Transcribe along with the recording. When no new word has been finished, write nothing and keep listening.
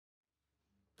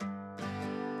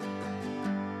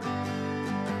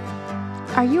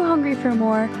Are you hungry for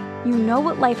more? You know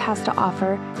what life has to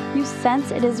offer. You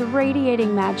sense it is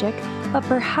radiating magic, but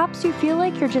perhaps you feel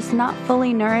like you're just not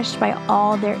fully nourished by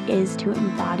all there is to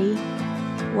embody.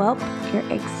 Well,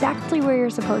 you're exactly where you're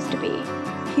supposed to be.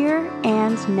 Here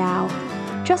and now.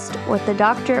 Just what the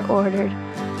doctor ordered.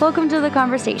 Welcome to the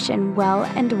conversation, Well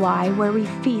and Why, where we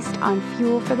feast on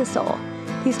fuel for the soul.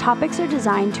 These topics are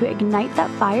designed to ignite that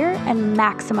fire and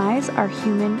maximize our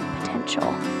human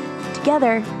potential.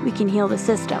 Together, we can heal the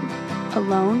system.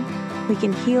 Alone, we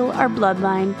can heal our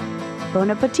bloodline. Bon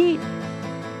appetit!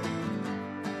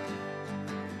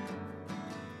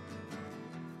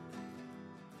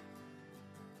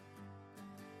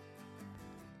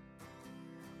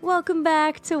 Welcome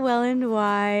back to Well and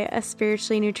Why, a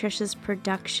spiritually nutritious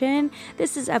production.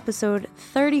 This is episode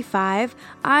 35.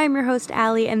 I'm your host,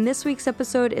 Allie, and this week's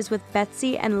episode is with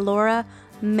Betsy and Laura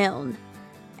Milne.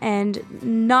 And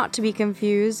not to be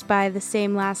confused by the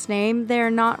same last name, they're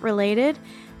not related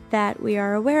that we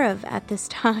are aware of at this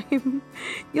time.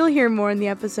 You'll hear more in the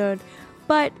episode.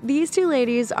 But these two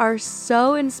ladies are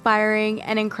so inspiring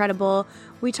and incredible.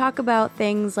 We talk about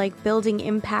things like building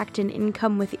impact and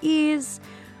income with ease,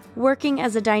 working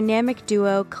as a dynamic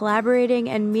duo, collaborating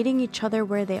and meeting each other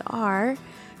where they are,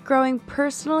 growing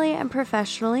personally and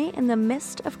professionally in the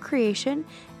midst of creation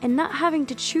and not having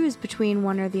to choose between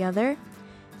one or the other,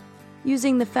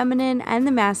 using the feminine and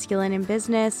the masculine in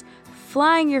business,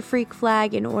 flying your freak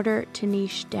flag in order to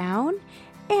niche down,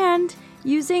 and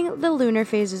using the lunar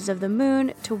phases of the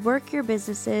moon to work your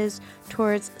businesses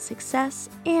towards success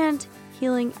and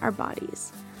healing our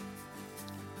bodies.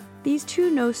 These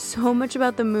two know so much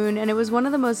about the moon, and it was one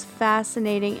of the most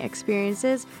fascinating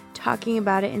experiences talking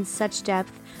about it in such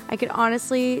depth. I could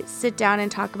honestly sit down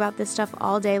and talk about this stuff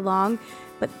all day long,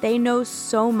 but they know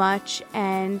so much,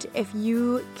 and if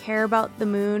you care about the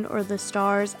moon or the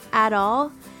stars at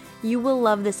all, you will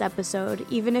love this episode,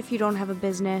 even if you don't have a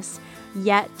business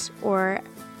yet or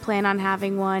plan on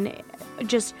having one.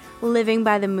 Just living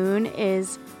by the moon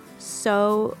is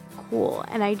so cool,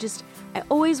 and I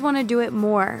always want to do it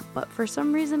more, but for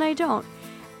some reason I don't.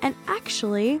 And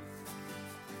actually,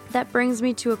 that brings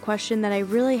me to a question that I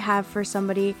really have for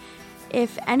somebody.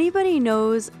 If anybody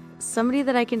knows somebody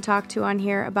that I can talk to on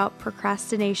here about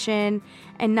procrastination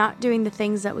and not doing the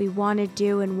things that we want to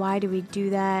do and why do we do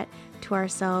that to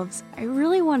ourselves, I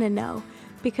really want to know,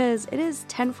 because it is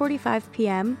 10:45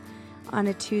 p.m. on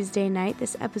a Tuesday night.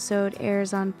 This episode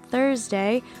airs on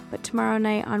Thursday, but tomorrow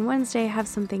night on Wednesday I have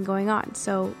something going on,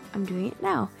 so I'm doing it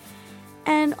now.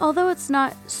 And although it's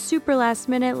not super last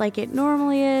minute like it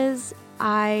normally is,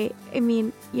 I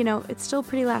mean, it's still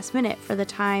pretty last minute for the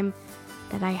time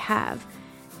that I have.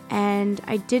 And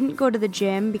I didn't go to the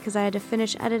gym because I had to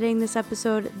finish editing this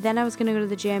episode. Then I was going to go to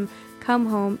the gym, come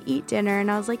home, eat dinner, and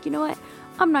I was like, you know what?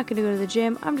 I'm not going to go to the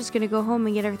gym. I'm just going to go home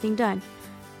and get everything done.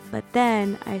 But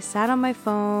then I sat on my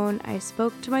phone, I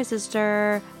spoke to my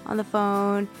sister on the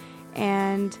phone,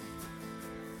 and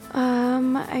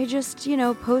I just,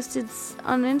 posted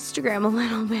on Instagram a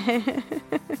little bit.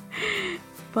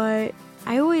 But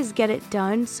I always get it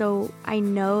done, so I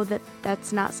know that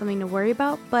that's not something to worry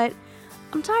about, but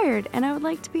I'm tired and I would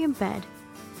like to be in bed.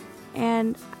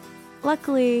 And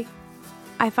luckily,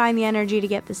 I find the energy to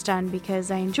get this done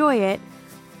because I enjoy it,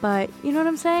 but you know what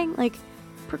I'm saying? Like,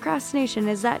 procrastination,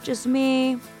 is that just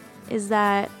me? Is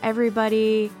that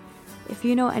everybody? If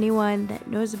you know anyone that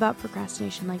knows about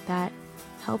procrastination like that,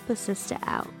 help a sister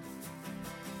out.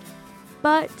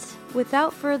 But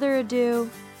without further ado,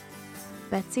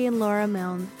 Betsy and Laura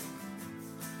Milne.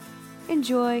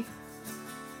 Enjoy.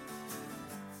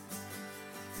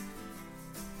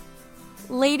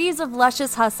 Ladies of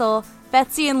Luscious Hustle,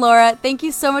 Betsy and Laura, thank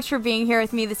you so much for being here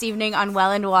with me this evening on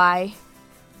Well and Why.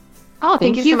 Oh,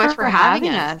 thank you so much for having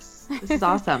us. This is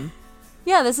awesome.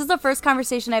 Yeah, this is the first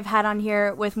conversation I've had on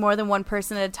here with more than one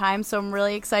person at a time, so I'm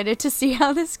really excited to see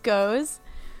how this goes.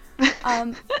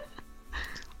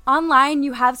 Online,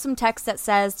 you have some text that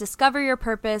says, discover your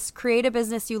purpose, create a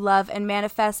business you love, and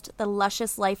manifest the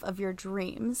luscious life of your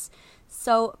dreams.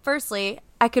 So, firstly,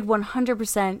 I could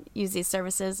 100% use these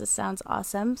services. This sounds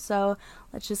awesome, so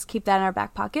let's just keep that in our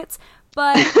back pockets.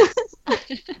 But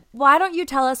why don't you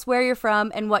tell us where you're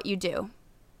from and what you do?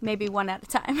 Maybe one at a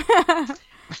time.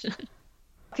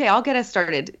 Okay, I'll get us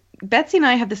started. Betsy and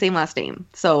I have the same last name,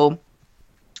 so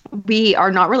we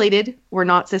are not related. We're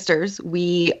not sisters.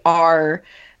 We are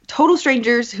total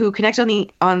strangers who connect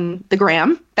on the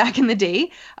gram. Back in the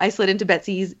day, I slid into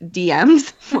Betsy's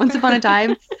DMs once upon a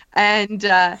time, and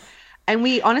And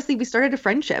we started a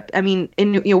friendship. I mean,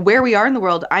 in where we are in the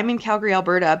world, I'm in Calgary,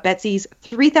 Alberta. Betsy's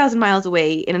 3,000 miles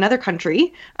away in another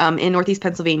country, in Northeast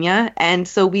Pennsylvania. And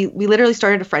so we literally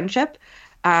started a friendship,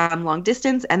 long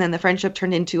distance, and then the friendship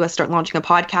turned into us start launching a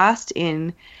podcast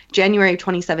in January of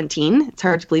 2017. It's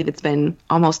hard to believe it's been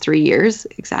almost 3 years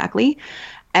exactly.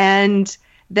 And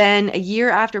then a year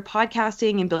after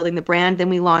podcasting and building the brand, then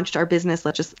we launched our business,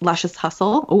 Luscious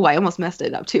Hustle. Oh, I almost messed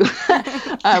it up too.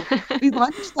 We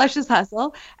launched Luscious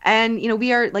Hustle, and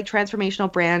we are like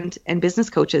transformational brand and business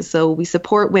coaches. So we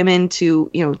support women to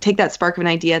take that spark of an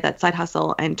idea, that side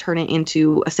hustle, and turn it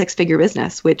into a 6-figure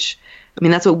business. Which, I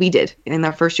mean, that's what we did in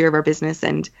our first year of our business,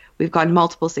 and we've gotten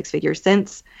multiple 6 figures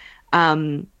since.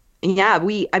 Our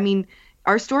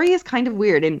story is kind of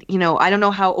weird, and I don't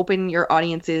know how open your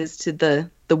audience is to the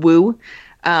woo,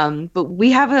 but we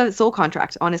have a soul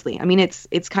contract. Honestly, I mean,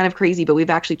 it's kind of crazy, but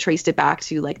we've actually traced it back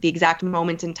to like the exact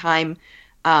moment in time,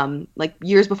 like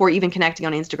years before even connecting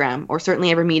on Instagram, or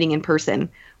certainly ever meeting in person,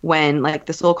 when like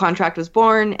the soul contract was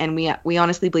born, and we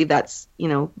honestly believe that's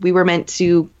we were meant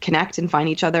to connect and find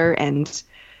each other and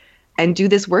do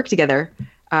this work together.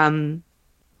 Am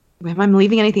I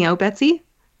leaving anything out, Betsy?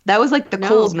 That was like the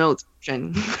Cole's Notes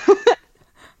version.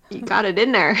 You got it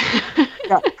in there.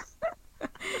 Yeah.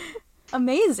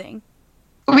 Amazing.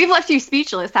 We've left you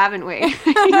speechless, haven't we?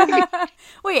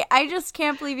 Wait, I just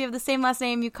can't believe you have the same last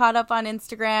name. You caught up on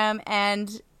Instagram,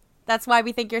 and that's why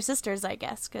we think you're sisters, I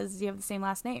guess, because you have the same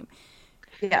last name.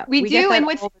 Yeah, we do, and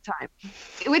what's all the time.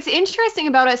 What's interesting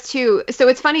about us too, so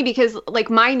it's funny because like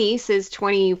my niece is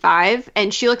 25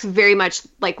 and she looks very much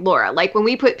like Laura. Like when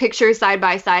we put pictures side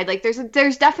by side, like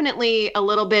there's definitely a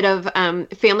little bit of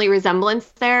family resemblance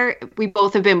there. We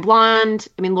both have been blonde.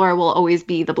 I mean, Laura will always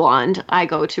be the blonde. I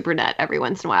go to brunette every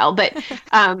once in a while, but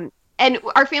and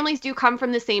our families do come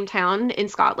from the same town in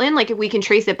Scotland. Like if we can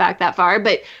trace it back that far,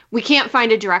 but we can't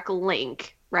find a direct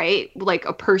link. Right? Like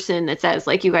a person that says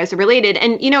like you guys are related.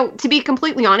 And, to be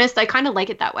completely honest, I kind of like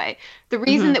it that way. The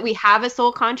reason that we have a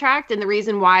soul contract and the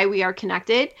reason why we are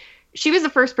connected, she was the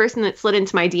first person that slid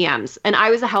into my DMs. And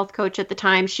I was a health coach at the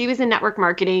time. She was in network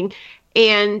marketing,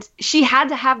 and she had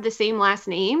to have the same last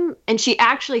name. And she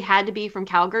actually had to be from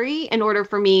Calgary in order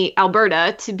for me,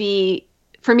 Alberta,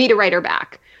 for me to write her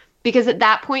back. Because at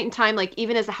that point in time, like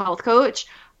even as a health coach,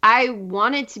 I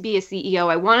wanted to be a CEO.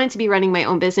 I wanted to be running my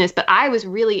own business, but I was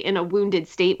really in a wounded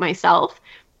state myself.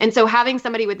 And so having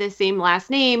somebody with the same last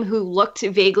name who looked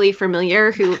vaguely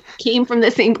familiar, who came from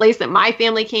the same place that my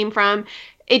family came from,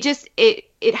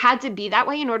 it had to be that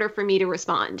way in order for me to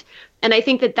respond. And I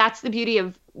think that that's the beauty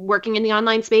of working in the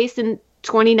online space in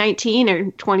 2019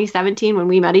 or 2017 when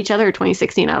we met each other, or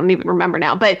 2016, I don't even remember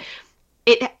now, but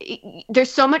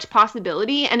there's so much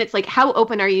possibility, and it's like, how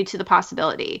open are you to the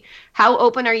possibility? How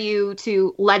open are you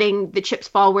to letting the chips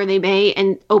fall where they may,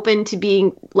 and open to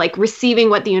being like receiving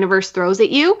what the universe throws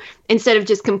at you instead of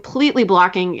just completely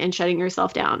blocking and shutting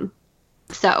yourself down?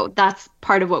 So that's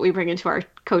part of what we bring into our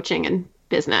coaching and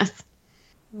business.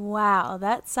 Wow,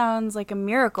 that sounds like a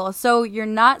miracle. So you're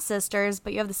not sisters,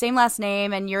 but you have the same last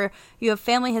name, and you have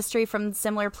family history from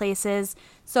similar places.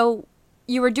 So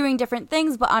you were doing different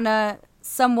things, but on a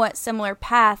somewhat similar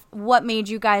path. What made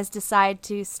you guys decide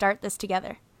to start this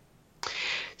together?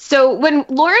 So when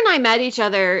Laura and I met each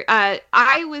other,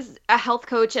 I was a health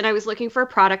coach and I was looking for a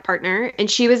product partner, and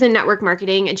she was in network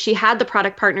marketing and she had the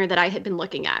product partner that I had been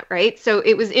looking at, right? So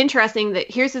it was interesting that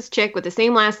here's this chick with the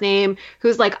same last name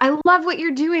who's like, I love what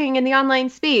you're doing in the online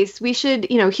space. We should,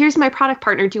 here's my product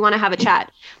partner. Do you want to have a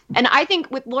chat? And I think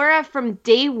with Laura from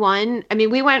day one, I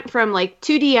mean, we went from like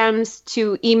 2 DMs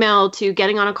to email to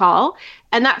getting on a call.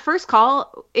 And that first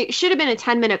call, it should have been a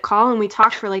 10-minute call, and we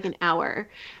talked for like an hour.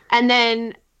 And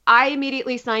then I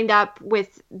immediately signed up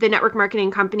with the network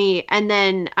marketing company. And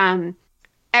then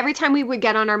every time we would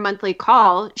get on our monthly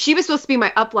call, she was supposed to be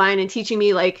my upline and teaching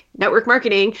me like network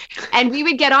marketing. And we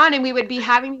would get on and we would be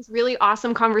having these really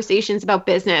awesome conversations about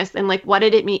business and like, what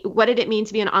did it mean? What did it mean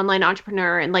to be an online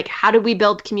entrepreneur? And like, how do we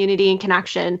build community and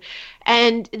connection?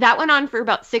 And that went on for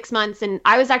about 6 months. And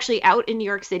I was actually out in New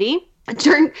York City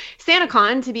during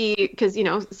SantaCon because,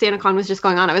 SantaCon was just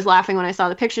going on. I was laughing when I saw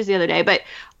the pictures the other day, but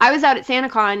I was out at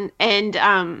SantaCon,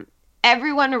 and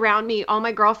everyone around me, all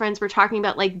my girlfriends were talking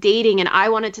about like dating, and I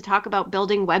wanted to talk about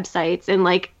building websites and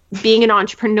like being an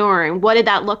entrepreneur and what did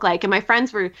that look like. And my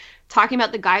friends were talking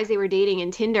about the guys they were dating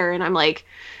in Tinder, and I'm like,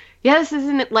 yeah, this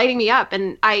isn't lighting me up.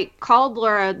 And I called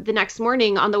Laura the next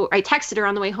morning I texted her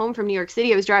on the way home from New York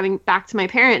City. I was driving back to my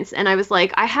parents, and I was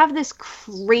like, I have this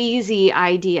crazy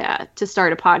idea to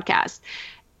start a podcast.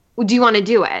 Do you want to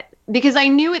do it? Because I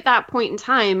knew at that point in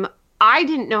time, I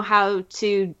didn't know how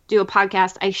to do a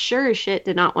podcast. I sure as shit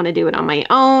did not want to do it on my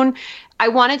own. I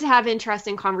wanted to have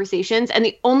interesting conversations. And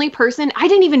the only person, I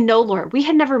didn't even know Laura. We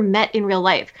had never met in real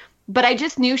life. But I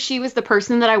just knew she was the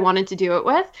person that I wanted to do it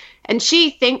with. And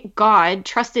she, thank God,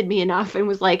 trusted me enough and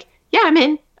was like, yeah, I'm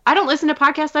in. I don't listen to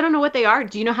podcasts. I don't know what they are.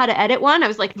 Do you know how to edit one? I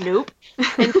was like, nope.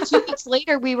 And 2 weeks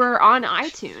later, we were on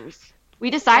iTunes.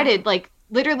 We decided, like,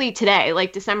 literally today,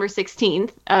 like December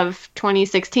 16th of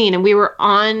 2016. And we were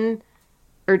on,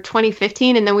 or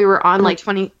 2015, and then we were on, like,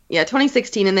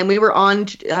 2016. And then we were on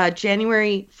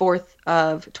January 4th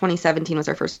of 2017 was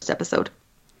our first episode.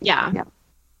 Yeah.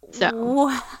 So.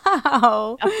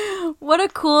 Wow. What a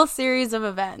cool series of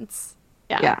events.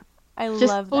 Yeah. I just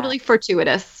love that. Totally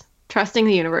fortuitous. Trusting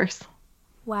the universe.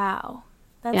 Wow.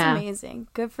 That's amazing.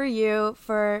 Good for you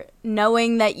for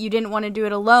knowing that you didn't want to do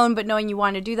it alone, but knowing you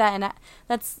want to do that, and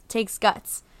that takes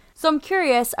guts. So I'm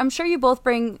curious, I'm sure you both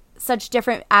bring such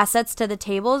different assets to the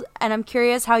table, and I'm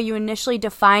curious how you initially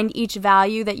defined each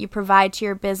value that you provide to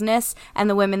your business and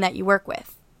the women that you work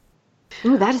with.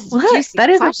 Ooh, that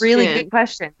is a really good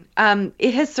question.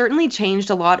 It has certainly changed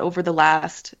a lot over the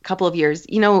last couple of years,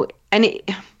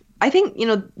 I think,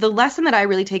 the lesson that I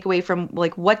really take away from,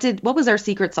 like, what was our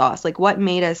secret sauce? Like, what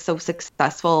made us so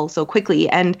successful so quickly?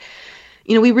 And,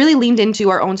 we really leaned into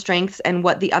our own strengths and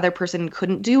what the other person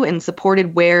couldn't do, and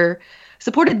supported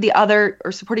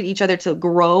each other to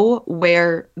grow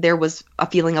where there was a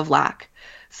feeling of lack.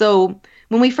 So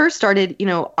when we first started,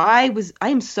 I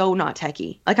am so not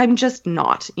techie. Like, I'm just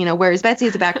not, whereas Betsy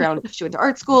has a background, she went to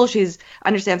art school,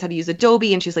 understands how to use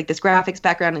Adobe, and she's like this graphics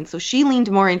background. And so she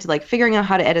leaned more into like figuring out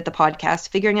how to edit the podcast,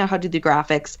 figuring out how to do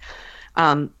graphics,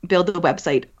 build the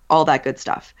website, all that good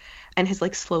stuff. And has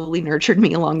like slowly nurtured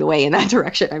me along the way in that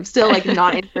direction. I'm still like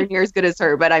not anywhere near as good as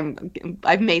her, but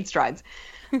I've made strides.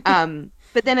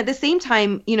 But then at the same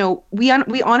time, we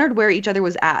honored where each other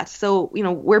was at. So,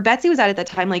 where Betsy was at that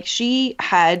time, like, she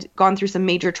had gone through some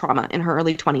major trauma in her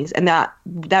early 20s. And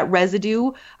that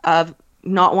residue of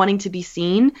not wanting to be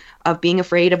seen, of being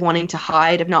afraid, of wanting to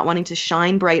hide, of not wanting to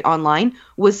shine bright online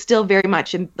was still very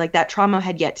much like that trauma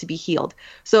had yet to be healed.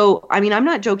 So, I mean, I'm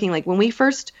not joking. Like, when we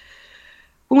first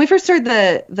started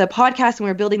the podcast and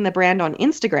we were building the brand on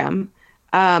Instagram,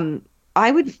 I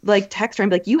would like text her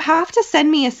and be like, you have to send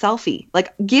me a selfie.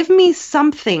 Like, give me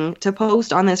something to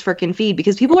post on this freaking feed,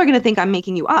 because people are going to think I'm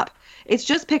making you up. It's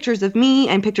just pictures of me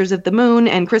and pictures of the moon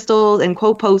and crystals and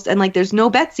quote posts. And like, there's no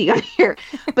Betsy on here.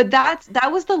 But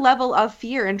that was the level of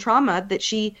fear and trauma that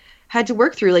she had to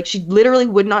work through. Like, she literally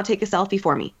would not take a selfie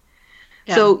for me.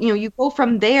 Yeah. So, you go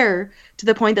from there to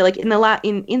the point that like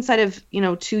inside of,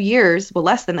 2 years, well,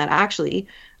 less than that actually,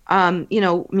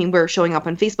 we're showing up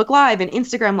on Facebook Live and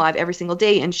Instagram Live every single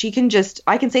day. And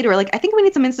I can say to her, like, I think we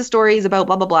need some Insta stories about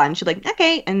blah, blah, blah. And she's like,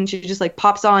 okay. And she just like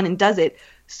pops on and does it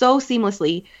so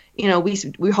seamlessly.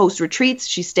 We host retreats.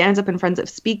 She stands up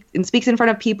speaks in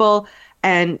front of people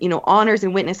and, honors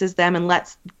and witnesses them and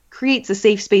creates a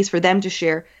safe space for them to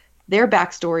share their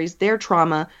backstories, their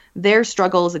trauma, their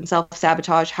struggles and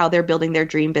self-sabotage, how they're building their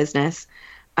dream business.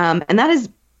 And that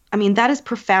is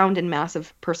profound and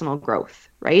massive personal growth,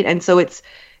 right? And so it's,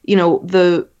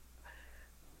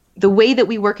 the way that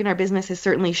we work in our business has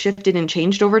certainly shifted and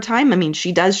changed over time. I mean,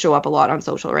 she does show up a lot on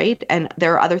social, right? And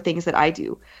there are other things that I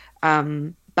do.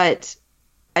 But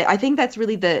I think that's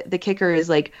really the kicker, is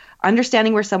like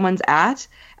understanding where someone's at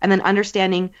and then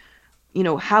understanding,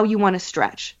 how you want to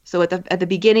stretch. So at the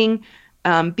beginning,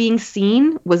 being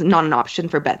seen was not an option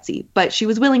for Betsy, but she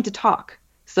was willing to talk.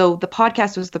 So the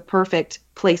podcast was the perfect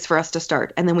place for us to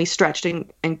start. And then we stretched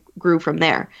and grew from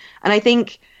there. And I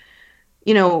think,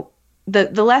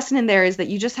 the lesson in there is that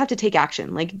you just have to take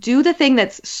action. Like, do the thing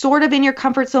that's sort of in your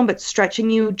comfort zone, but stretching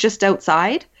you just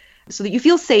outside so that you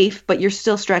feel safe, but you're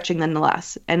still stretching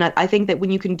nonetheless. And I think that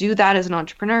when you can do that as an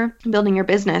entrepreneur, building your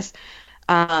business,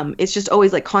 it's just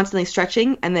always like constantly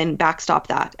stretching and then backstop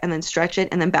that and then stretch it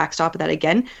and then backstop that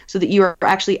again, so that you are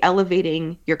actually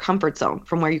elevating your comfort zone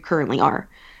from where you currently are.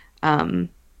 In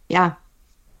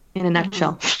a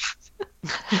nutshell.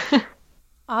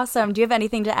 Awesome. Do you have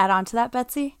anything to add on to that,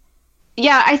 Betsy?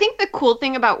 Yeah, I think the cool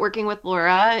thing about working with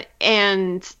Laura,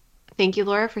 and thank you,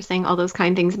 Laura, for saying all those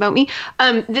kind things about me.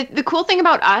 The cool thing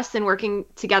about us and working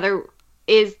together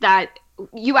is that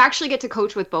you actually get to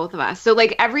coach with both of us. So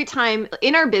like every time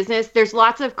in our business, there's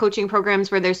lots of coaching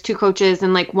programs where there's 2 coaches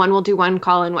and like one will do one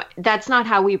call, and that's not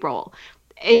how we roll.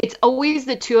 It's always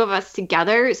the 2 of us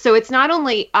together. So it's not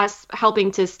only us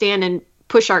helping to stand and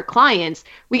push our clients,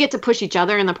 we get to push each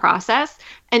other in the process.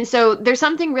 And so there's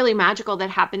something really magical that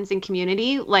happens in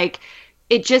community. Like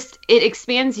it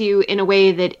expands you in a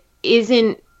way that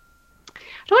isn't,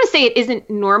 don't want to say it isn't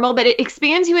normal, but it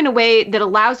expands you in a way that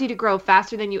allows you to grow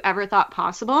faster than you ever thought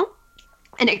possible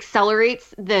and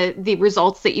accelerates the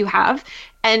results that you have.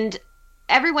 And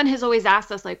everyone has always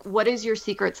asked us, like, what is your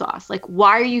secret sauce? Like,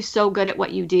 why are you so good at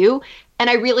what you do? And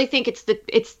I really think it's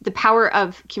the power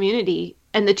of community,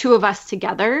 and the two of us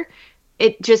together,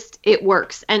 it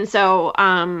works. And so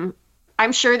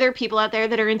I'm sure there are people out there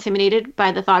that are intimidated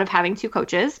by the thought of having two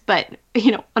coaches, but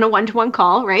on a one-to-one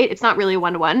call, right? It's not really a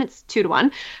one-to-one, it's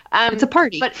 2-to-1. It's a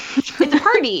party. But it's a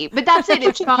party, but that's it.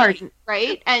 It's fun, party.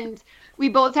 Right? And we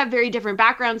both have very different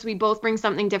backgrounds. We both bring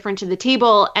something different to the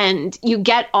table, and you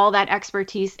get all that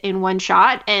expertise in one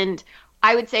shot. And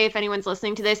I would say if anyone's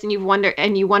listening to this and you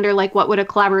wonder like, what would a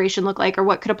collaboration look like, or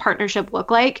what could a partnership look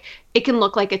like? It can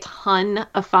look like a ton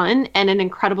of fun and an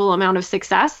incredible amount of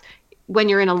success when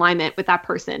you're in alignment with that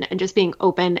person and just being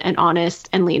open and honest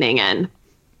and leaning in.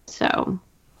 So,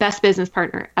 best business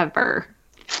partner ever.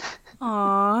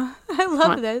 Aw, I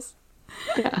love this.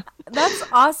 Yeah. That's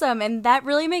awesome. And that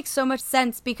really makes so much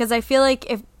sense, because I feel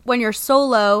like when you're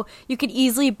solo, you could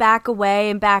easily back away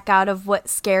and back out of what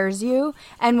scares you.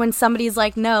 And when somebody's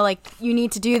like, no, like, you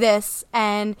need to do this,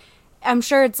 and I'm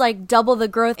sure it's like double the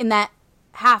growth in that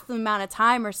half the amount of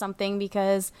time or something,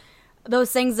 because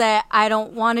those things that I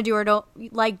don't want to do or don't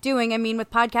like doing, I mean,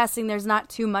 with podcasting, there's not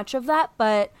too much of that,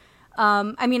 but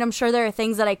I mean, I'm sure there are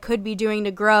things that I could be doing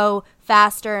to grow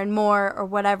faster and more or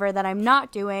whatever that I'm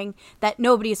not doing that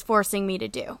nobody's forcing me to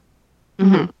do.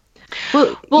 Mm-hmm.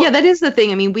 Well, yeah, that is the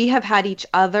thing. I mean, we have had each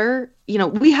other,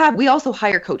 we also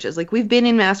hire coaches. Like, we've been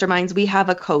in masterminds, we have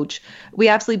a coach. We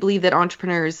absolutely believe that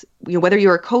entrepreneurs, whether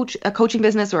you're a coaching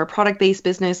business or a product-based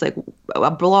business, like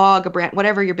a blog, a brand,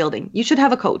 whatever you're building, you should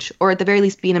have a coach, or at the very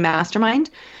least be in a mastermind,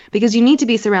 because you need to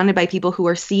be surrounded by people who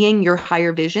are seeing your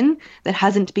higher vision that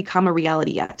hasn't become a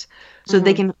reality yet. So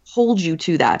they can hold you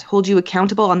to that, hold you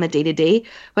accountable on the day-to-day,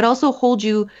 but also hold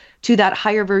you to that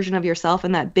higher version of yourself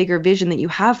and that bigger vision that you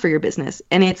have for your business.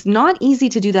 And it's not easy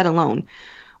to do that alone.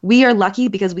 We are lucky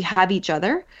because we have each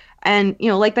other. And,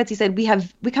 like Betsy said,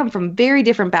 we come from very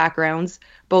different backgrounds,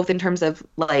 both in terms of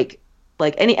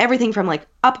everything from like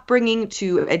upbringing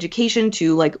to education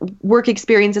to like work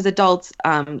experience as adults,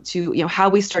 to, how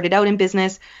we started out in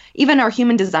business. Even our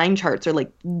human design charts are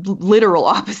like literal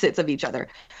opposites of each other.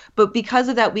 But because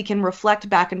of that, we can reflect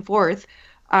back and forth,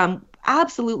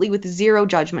 absolutely with zero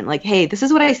judgment. Like, hey, this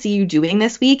is what I see you doing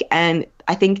this week, and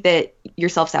I think that you're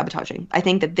self-sabotaging. I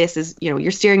think that this is, you're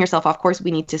steering yourself off course.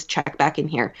 We need to check back in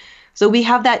here. So we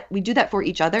do that for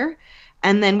each other,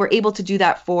 and then we're able to do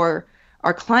that for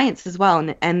our clients as well.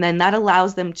 And then that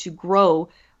allows them to grow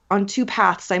on two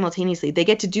paths simultaneously. They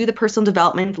get to do the personal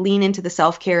development, lean into the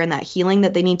self-care and that healing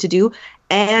that they need to do,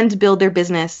 and build their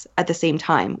business at the same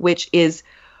time, which is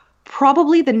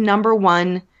probably the number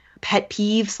one pet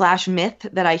peeve / myth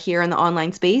that I hear in the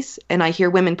online space. And I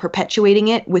hear women perpetuating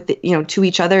it with, to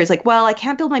each other. It's like, well, I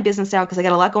can't build my business now because I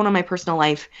got a lot going on in my personal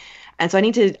life. And so I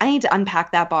need to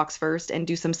unpack that box first and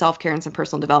do some self-care and some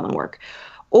personal development work.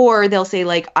 Or they'll say,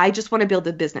 like, I just want to build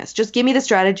a business. Just give me the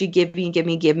strategy, give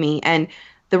me. And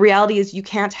the reality is you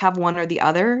can't have one or the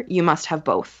other. You must have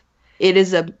both. It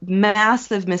is a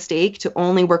massive mistake to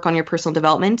only work on your personal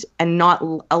development and not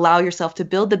allow yourself to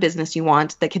build the business you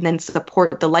want that can then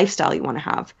support the lifestyle you want to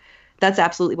have. That's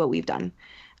absolutely what we've done.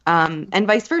 And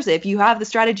vice versa. If you have the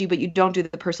strategy, but you don't do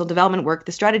the personal development work,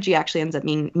 the strategy actually ends up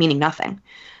meaning nothing.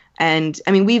 And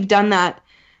I mean, we've done that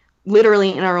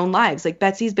literally in our own lives. Like,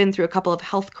 Betsy's been through a couple of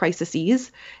health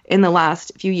crises in the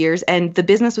last few years, and the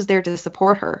business was there to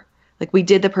support her. Like, we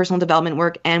did the personal development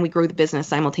work and we grew the business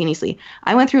simultaneously.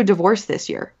 I went through a divorce this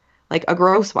year, like a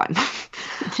gross one.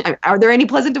 Are there any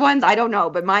pleasant ones? I don't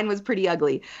know, but mine was pretty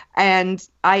ugly. And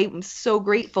I'm so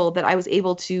grateful that I was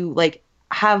able to like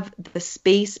have the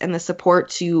space and the support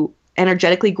to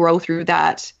energetically grow through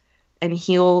that and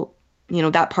heal,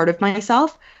 that part of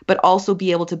myself, but also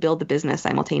be able to build the business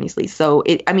simultaneously. So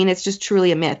it's just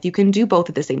truly a myth. You can do both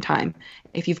at the same time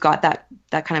if you've got that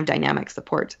kind of dynamic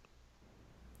support.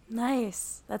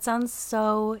 Nice. That sounds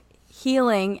so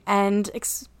healing and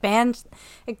expand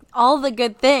all the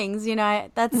good things.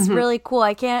 That's really cool.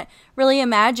 I can't really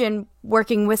imagine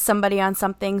working with somebody on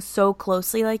something so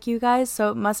closely like you guys.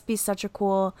 So it must be such a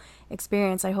cool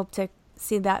experience. I hope to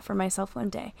see that for myself one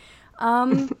day.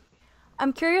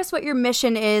 I'm curious what your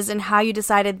mission is and how you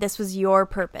decided this was your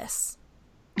purpose.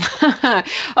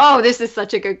 Oh, this is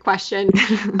such a good question.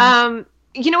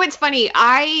 You know, it's funny.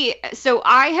 So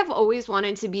I have always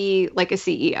wanted to be like a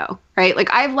CEO, right? Like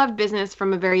I've loved business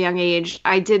from a very young age.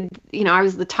 I did, I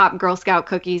was the top Girl Scout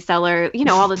cookie seller,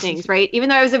 all the things, right? Even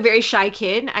though I was a very shy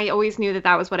kid, I always knew that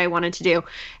that was what I wanted to do.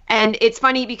 And it's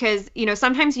funny because,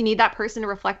 sometimes you need that person to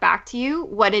reflect back to you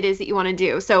what it is that you want to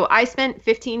do. So I spent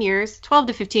 12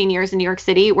 to 15 years in New York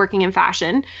City working in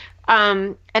fashion.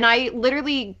 And I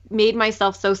literally made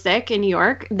myself so sick in New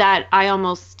York that I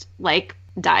almost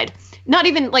died. Not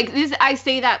even like this, I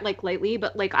say that lightly,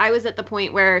 but I was at the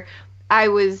point where I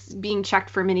was being checked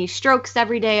for mini strokes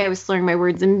every day. I was slurring my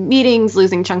words in meetings,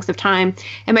 losing chunks of time.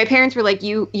 And my parents were like,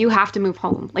 you have to move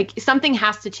home. Like something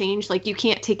has to change. Like you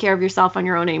can't take care of yourself on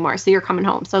your own anymore. So you're coming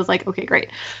home. So I was like, okay, great.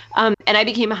 And I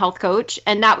became a health coach,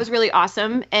 and that was really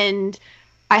awesome. And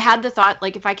I had the thought,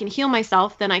 if I can heal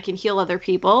myself, then I can heal other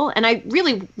people. And I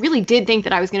really, really did think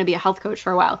that I was going to be a health coach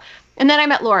for a while. And then I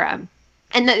met Laura.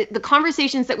 And the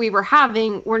conversations that we were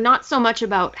having were not so much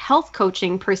about health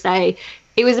coaching per se.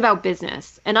 It was about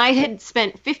business. And I had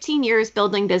spent 15 years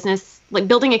building business,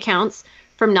 building accounts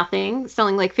from nothing,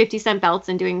 selling 50-cent belts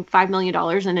and doing $5 million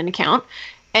in an account.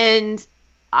 And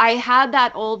I had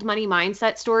that old money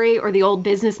mindset story, or the old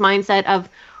business mindset of,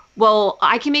 well,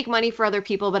 I can make money for other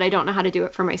people, but I don't know how to do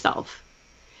it for myself.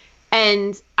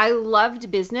 And I loved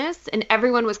business, and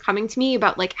everyone was coming to me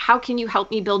about how can you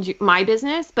help me build my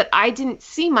business? But I didn't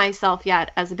see myself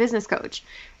yet as a business coach.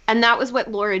 And that was what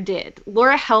Laura did.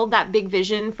 Laura held that big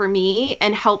vision for me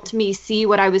and helped me see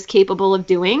what I was capable of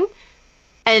doing,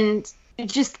 and it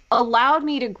just allowed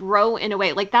me to grow in a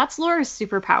way. That's Laura's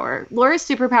superpower. Laura's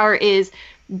superpower is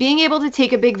being able to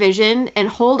take a big vision and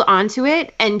hold on to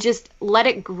it and just let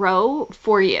it grow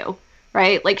for you.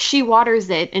 Right? She waters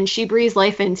it and she breathes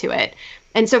life into it.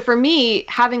 And so for me,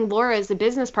 having Laura as a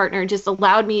business partner just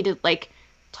allowed me to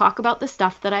talk about the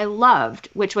stuff that I loved,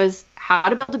 which was how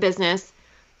to build a business.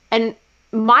 And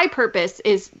my purpose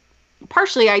is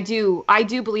partially, I do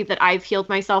believe that I've healed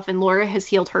myself and Laura has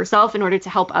healed herself in order to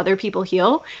help other people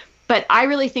heal. But I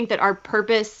really think that our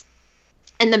purpose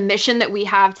and the mission that we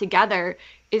have together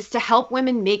is to help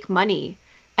women make money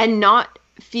and not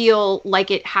feel like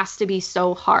it has to be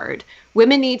so hard.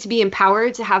 Women need to be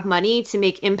empowered to have money to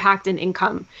make impact and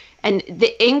income. And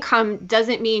the income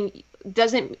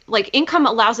income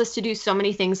allows us to do so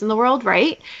many things in the world,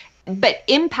 right? But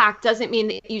impact doesn't mean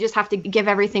that you just have to give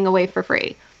everything away for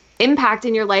free. Impact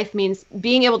in your life means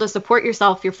being able to support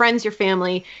yourself, your friends, your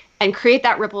family, and create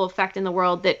that ripple effect in the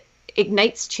world that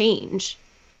ignites change.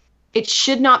 It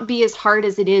should not be as hard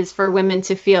as it is for women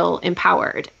to feel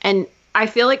empowered. And I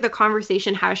feel like the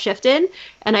conversation has shifted,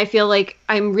 and I feel like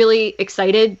I'm really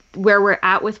excited where we're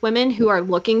at with women who are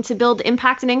looking to build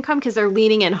impact and income because they're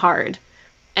leaning in hard.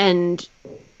 And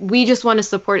we just want to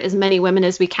support as many women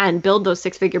as we can build those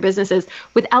six-figure businesses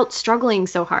without struggling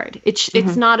so hard.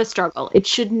 It's not a struggle. It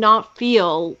should not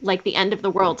feel like the end of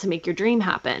the world to make your dream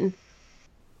happen.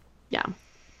 Yeah.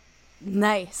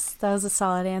 Nice. That was a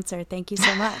solid answer. Thank you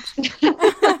so much.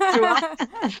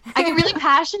 I get really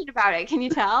passionate about it. Can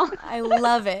you tell? I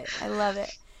love it.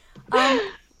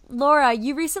 Laura,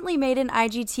 you recently made an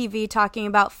IGTV talking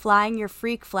about flying your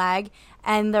freak flag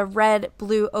and the red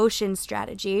blue ocean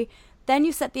strategy. Then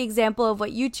you set the example of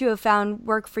what you two have found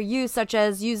work for you, such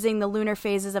as using the lunar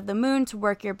phases of the moon to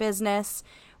work your business,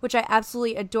 which I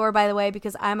absolutely adore, by the way,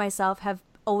 because I myself have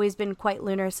always been quite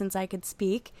lunar since I could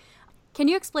speak. Can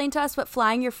you explain to us what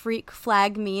flying your freak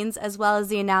flag means, as well as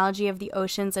the analogy of the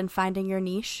oceans and finding your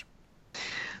niche?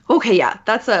 Okay, yeah,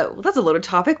 that's a loaded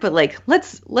topic, but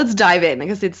let's dive in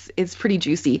because it's pretty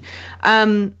juicy.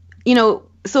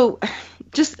 So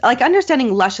just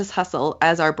understanding Luscious Hustle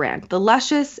as our brand. The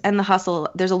luscious and the hustle,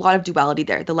 there's a lot of duality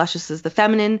there. The luscious is the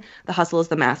feminine, the hustle is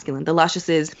the masculine. The luscious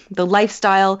is the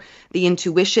lifestyle, the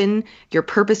intuition, your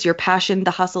purpose, your passion.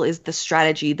 The hustle is the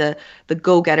strategy, the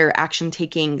go-getter,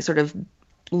 action-taking, sort of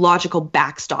logical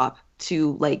backstop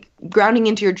to grounding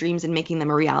into your dreams and making them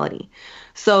a reality.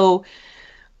 So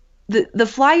the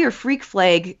fly your freak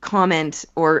flag comment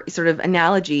or sort of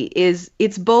analogy is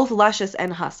it's both luscious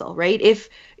and hustle, right?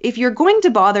 If you're going to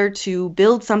bother to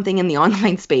build something in the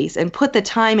online space and put the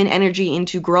time and energy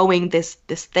into growing this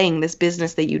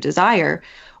business that you desire,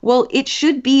 well, it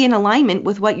should be in alignment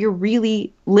with what you're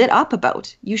really lit up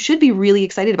about. You should be really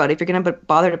excited about it if you're going to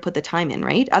bother to put the time in,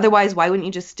 right? Otherwise, why wouldn't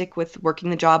you just stick with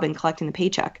working the job and collecting the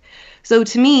paycheck? So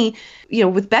to me,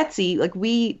 with Betsy,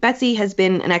 Betsy has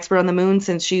been an expert on the moon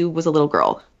since she was a little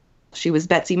girl. She was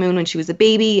Betsy Moon when she was a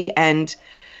baby, and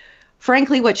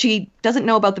frankly, what she doesn't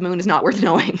know about the moon is not worth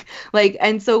knowing. Like,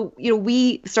 and so,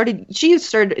 she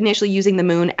started initially using the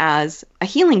moon as a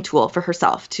healing tool for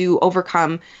herself to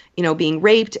overcome, being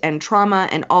raped and trauma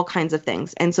and all kinds of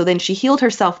things. And so then she healed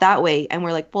herself that way. And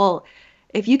we're like, well,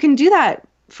 if you can do that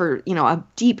for, a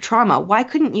deep trauma, why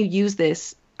couldn't you use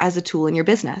this as a tool in your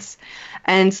business?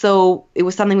 And so it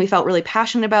was something we felt really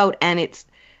passionate about. And it's,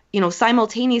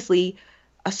 simultaneously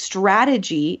a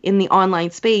strategy in the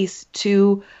online space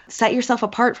to set yourself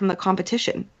apart from the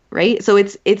competition, right? So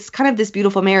it's kind of this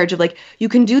beautiful marriage of like, you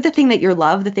can do the thing that you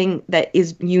love, the thing that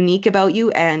is unique about you.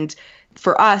 And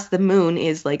for us, the moon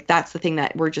is like, that's the thing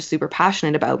that we're just super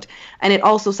passionate about. And it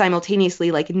also simultaneously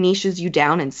like niches you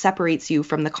down and separates you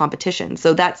from the competition.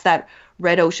 So that's that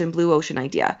red ocean, blue ocean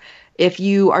idea. If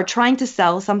you are trying to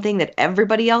sell something that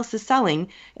everybody else is selling,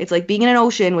 it's like being in an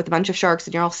ocean with a bunch of sharks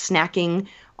and you're all snacking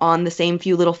on the same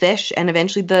few little fish, and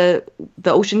eventually the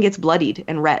ocean gets bloodied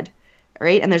and red,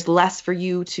 right? And there's less for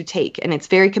you to take, and it's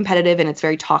very competitive and it's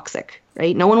very toxic,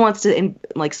 right? No one wants to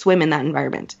swim in that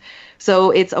environment. So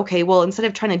it's okay, well, instead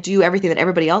of trying to do everything that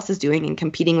everybody else is doing and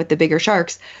competing with the bigger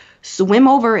sharks, swim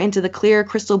over into the clear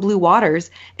crystal blue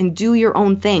waters and do your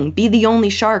own thing. Be the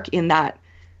only shark in that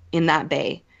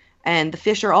bay. And the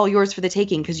fish are all yours for the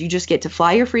taking, because you just get to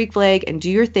fly your freak flag and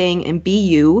do your thing and be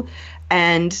you.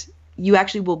 And you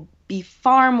actually will be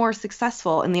far more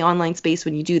successful in the online space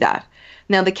when you do that.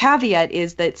 Now, the caveat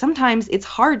is that sometimes it's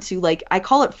hard to, I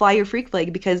call it fly your freak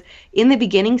flag, because in the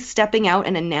beginning, stepping out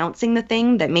and announcing the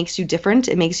thing that makes you different,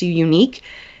 it makes you unique.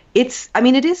 It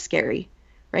is scary,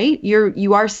 right?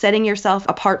 You are setting yourself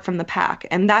apart from the pack.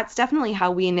 And that's definitely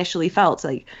how we initially felt.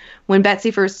 Like when Betsy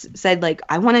first said,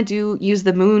 I want to use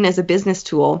the moon as a business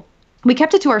tool, we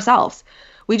kept it to ourselves.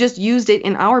 We just used it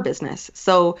in our business.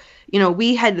 So,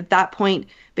 we had at that point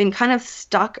been kind of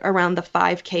stuck around the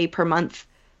 5K per month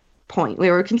point. We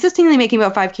were consistently making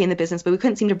about 5K in the business, but we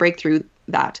couldn't seem to break through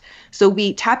that. So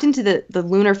we tapped into the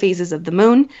lunar phases of the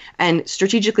moon and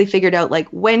strategically figured out,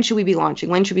 when should we be launching?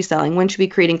 When should we be selling? When should we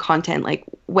be creating content?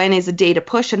 When is a day to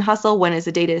push and hustle? When is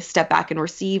a day to step back and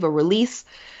receive or release?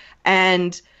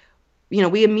 And,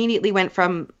 we immediately went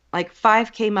from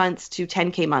 5K months to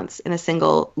 10K months in a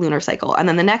single lunar cycle. And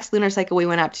then the next lunar cycle, we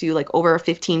went up to over a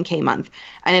 15K month.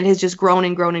 And it has just grown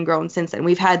and grown and grown since then.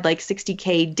 We've had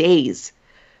 60K days,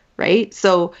 right?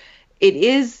 So it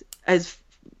is, as,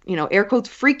 air quotes,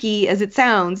 freaky as it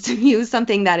sounds to use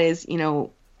something that is,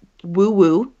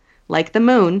 woo-woo, like the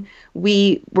moon.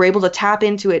 We were able to tap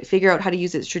into it, figure out how to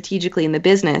use it strategically in the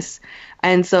business.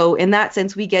 And so in that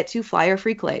sense, we get to fly our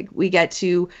freak leg. We get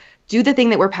to do the thing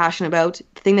that we're passionate about,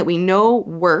 the thing that we know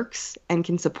works and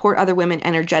can support other women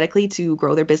energetically to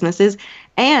grow their businesses.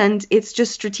 And it's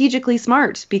just strategically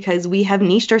smart because we have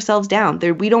niched ourselves down.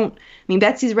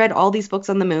 Betsy's read all these books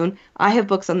on the moon. I have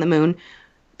books on the moon.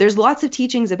 There's lots of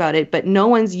teachings about it, but no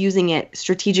one's using it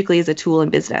strategically as a tool in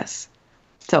business.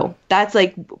 So that's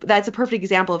a perfect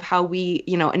example of how we,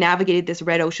 navigated this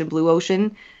red ocean, blue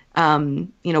ocean,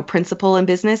 principle in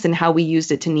business, and how we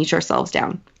used it to niche ourselves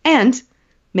down and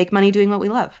make money doing what we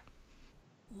love.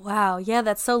 Wow. Yeah,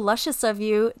 that's so luscious of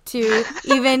you to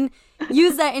even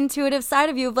use that intuitive side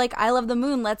of you of I love the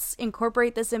moon. Let's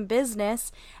incorporate this in business.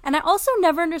 And I also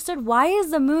never understood, why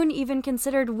is the moon even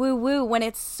considered woo-woo when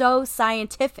it's so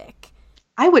scientific?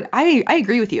 I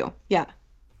agree with you. Yeah.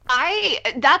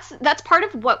 That's part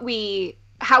of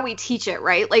how we teach it,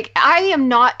 right? I am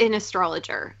not an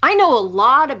astrologer. I know a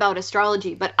lot about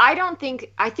astrology, but I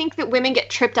think that women get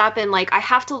tripped up in I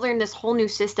have to learn this whole new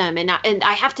system and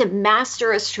I have to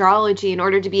master astrology in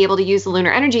order to be able to use the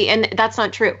lunar energy. And that's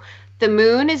not true. The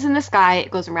moon is in the sky. It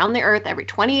goes around the earth every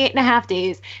 28 and a half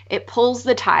days. It pulls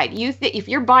the tide. If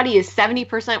your body is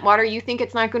 70% water, you think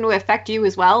it's not going to affect you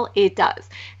as well? It does.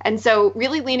 And so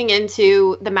really leaning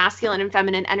into the masculine and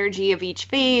feminine energy of each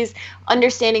phase,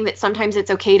 understanding that sometimes it's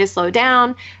okay to slow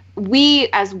down. We,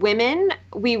 as women,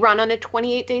 we run on a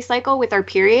 28-day cycle with our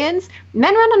periods.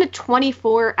 Men run on a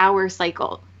 24-hour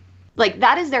cycle.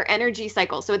 That is their energy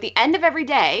cycle. So at the end of every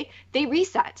day, they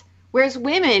reset. Whereas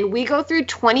women, we go through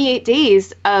 28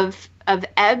 days of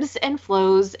ebbs and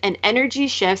flows and energy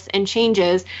shifts and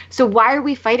changes. So why are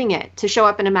we fighting it to show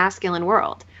up in a masculine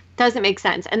world? Doesn't make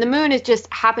sense. And the moon just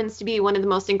happens to be one of the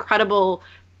most incredible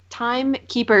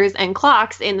timekeepers and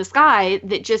clocks in the sky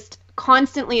that just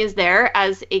constantly is there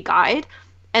as a guide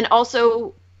and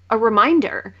also a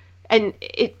reminder. And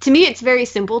to me, it's very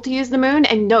simple to use the moon.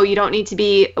 And no, you don't need to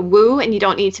be a woo and you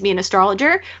don't need to be an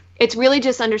astrologer. It's really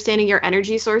just understanding your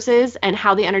energy sources and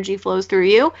how the energy flows through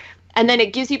you. And then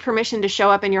it gives you permission to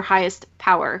show up in your highest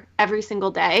power every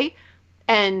single day.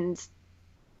 And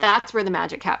that's where the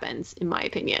magic happens, in my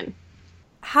opinion.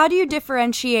 how do you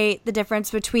differentiate the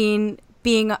difference between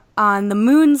being on the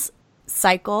moon's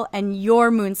cycle and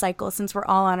your moon cycle, since we're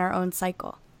all on our own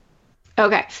cycle?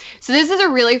 Okay, so this is a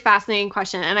really fascinating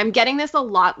question, and I'm getting this a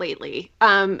lot lately.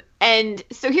 And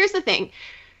so here's the thing.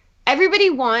 Everybody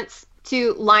wants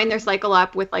to line their cycle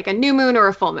up with like a new moon or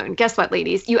a full moon. Guess what,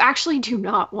 ladies? You actually do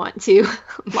not want to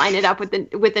line it up with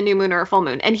the new moon or a full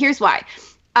moon. And here's why.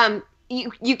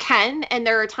 You can, and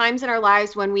there are times in our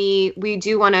lives when we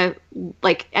do want to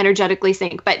like energetically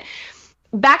sync. But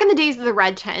back in the days of the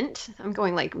red tent, I'm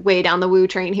going like way down the woo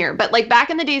train here, but like back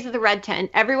in the days of the red tent,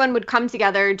 everyone would come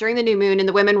together during the new moon and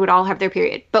the women would all have their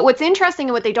period. But what's interesting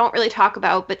and what they don't really talk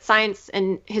about, but science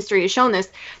and history has shown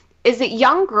this, is that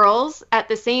young girls at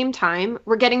the same time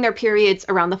were getting their periods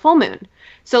around the full moon.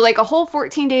 So like a whole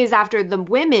 14 days after the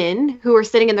women who were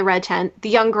sitting in the red tent, the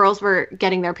young girls were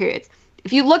getting their periods.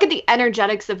 If you look at the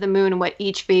energetics of the moon and what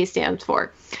each phase stands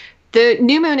for, the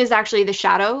new moon is actually the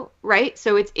shadow, right?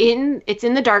 So it's in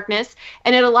the darkness,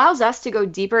 and it allows us to go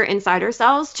deeper inside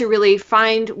ourselves to really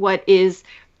find what's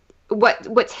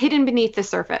hidden beneath the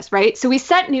surface, right? So we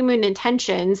set new moon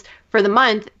intentions for the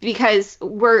month because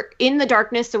we're in the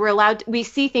darkness, so we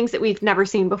see things that we've never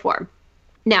seen before.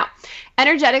 Now,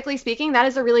 energetically speaking, that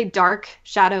is a really dark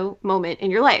shadow moment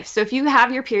in your life. So if you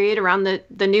have your period around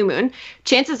the new moon,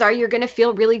 chances are you're going to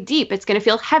feel really deep. It's going to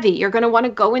feel heavy. You're going to want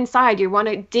to go inside. You want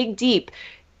to dig deep,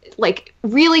 like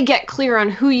really get clear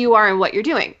on who you are and what you're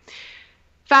doing.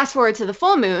 Fast forward to the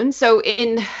full moon. So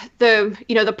in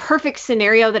the perfect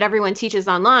scenario that everyone teaches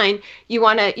online, you're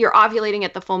ovulating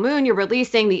at the full moon, you're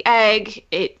releasing the egg.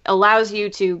 It allows you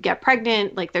to get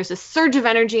pregnant. Like there's a surge of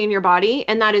energy in your body,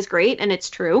 and that is great. And it's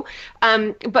true.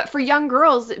 But for young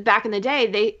girls back in the day,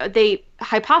 they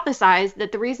hypothesized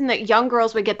that the reason that young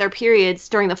girls would get their periods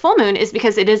during the full moon is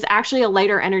because it is actually a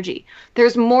lighter energy.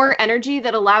 There's more energy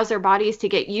that allows their bodies to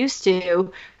get used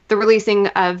to the releasing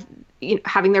of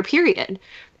having their period.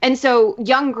 And so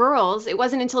young girls, it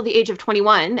wasn't until the age of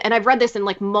 21, and I've read this in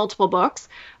like multiple books,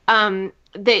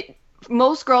 that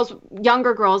most girls,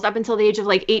 younger girls up until the age of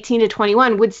like 18 to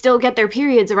 21 would still get their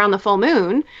periods around the full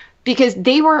moon because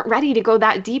they weren't ready to go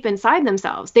that deep inside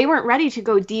themselves. They weren't ready to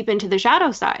go deep into the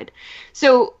shadow side.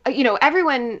 So,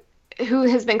 everyone who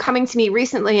has been coming to me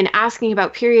recently and asking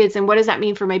about periods and what does that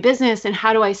mean for my business and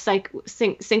how do I sync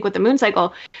with the moon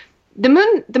cycle, the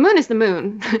moon is the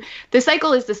moon. The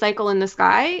cycle is the cycle in the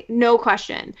sky, no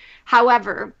question.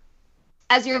 However,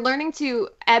 as you're learning to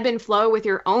ebb and flow with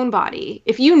your own body,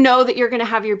 if you know that you're going to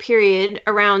have your period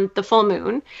around the full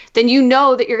moon, then you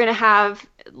know that you're going to have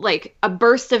like a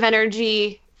burst of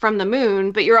energy from the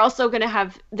moon, but you're also going to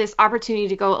have this opportunity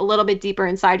to go a little bit deeper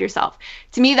inside yourself.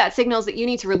 To me, that signals that you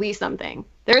need to release something.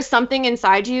 There's something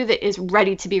inside you that is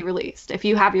ready to be released if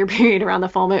you have your period around the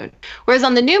full moon. Whereas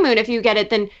on the new moon, if you get it,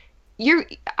 then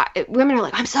women are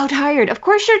like, I'm so tired. Of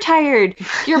course you're tired.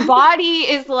 Your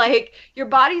body's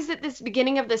at this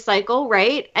beginning of the cycle,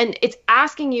 right? And it's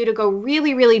asking you to go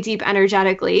really, really deep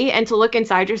energetically and to look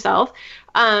inside yourself.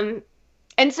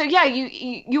 And so, yeah,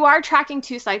 you are tracking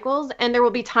two cycles, and there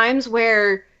will be times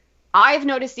where I've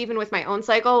noticed even with my own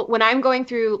cycle, when I'm going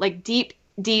through like deep,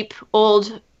 deep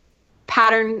old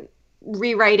pattern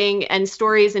rewriting and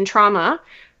stories and trauma,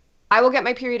 I will get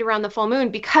my period around the full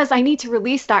moon because I need to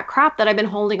release that crap that I've been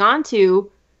holding on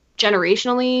to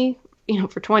generationally,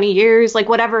 for 20 years, like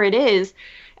whatever it is.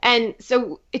 And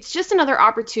so it's just another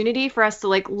opportunity for us to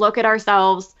like look at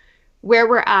ourselves, where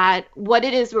we're at, what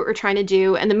it is, what we're trying to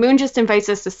do. And the moon just invites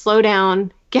us to slow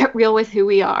down, get real with who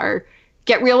we are,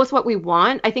 get real with what we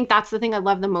want. I think that's the thing I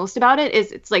love the most about it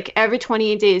is it's like every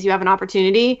 28 days you have an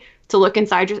opportunity to look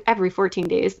inside every 14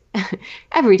 days,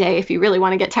 every day if you really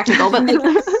want to get technical, but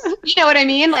like, you know what I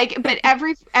mean? Like, but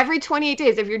every 28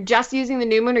 days, if you're just using the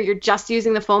new moon or you're just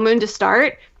using the full moon to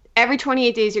start, every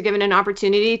 28 days you're given an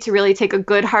opportunity to really take a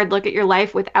good hard look at your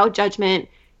life without judgment,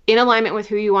 in alignment with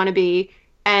who you want to be.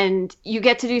 And you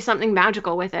get to do something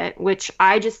magical with it, which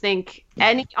I just think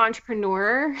any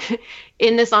entrepreneur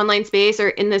in this online space or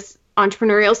in this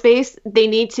entrepreneurial space, they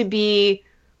need to be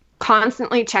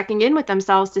constantly checking in with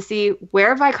themselves to see, where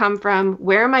have I come from?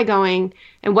 Where am I going?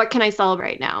 And what can I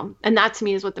celebrate now? And that to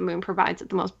me is what the moon provides at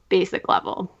the most basic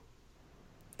level.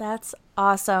 That's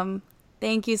awesome.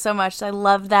 Thank you so much. I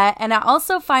love that. And I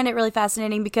also find it really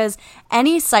fascinating because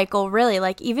any cycle, really,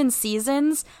 like even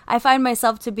seasons, I find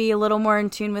myself to be a little more in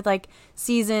tune with like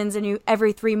seasons and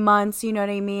every 3 months, you know what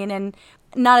I mean? And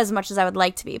not as much as I would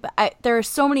like to be, but there are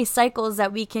so many cycles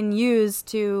that we can use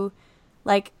to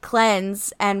like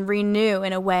cleanse and renew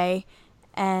in a way.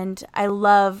 And I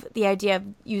love the idea of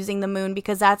using the moon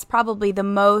because that's probably the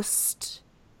most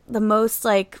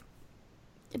like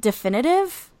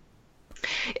definitive.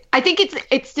 I think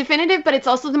it's definitive, but it's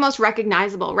also the most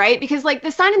recognizable, right? Because like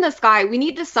the sun in the sky, we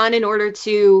need the sun in order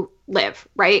to live,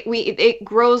 right? It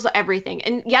grows everything.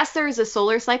 And yes, there is a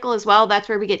solar cycle as well. That's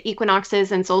where we get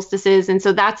equinoxes and solstices. And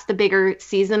so that's the bigger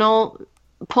seasonal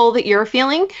pull that you're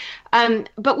feeling.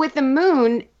 But with the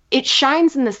moon, it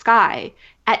shines in the sky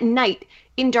at night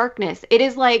in darkness. It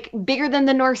is like bigger than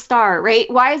the North Star, right?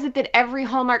 Why is it that every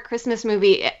Hallmark Christmas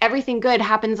movie, everything good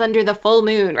happens under the full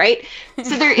moon, right?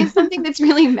 So there is something that's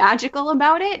really magical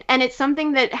about it. And it's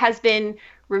something that has been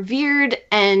revered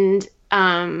and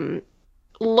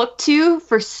looked to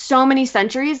for so many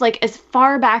centuries, like as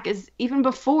far back as even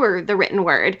before the written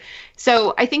word.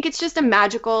 So I think it's just a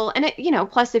magical, and it, you know,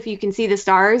 plus if you can see the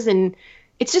stars, and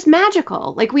it's just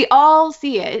magical. Like we all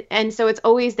see it. And so it's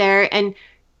always there. And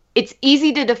it's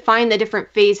easy to define the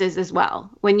different phases as well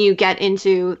when you get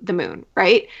into the moon,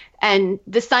 right? And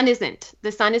the sun isn't.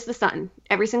 The sun is the sun.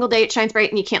 Every single day it shines bright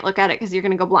and you can't look at it because you're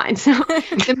going to go blind. So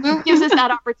the moon gives us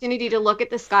that opportunity to look at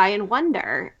the sky and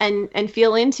wonder and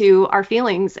feel into our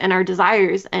feelings and our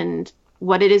desires and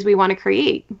what it is we want to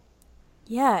create.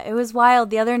 Yeah, it was wild.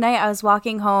 The other night I was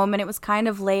walking home and it was kind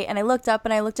of late and I looked up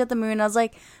and I looked at the moon and I was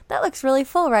like, that looks really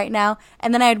full right now.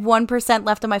 And then I had 1%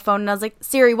 left on my phone and I was like,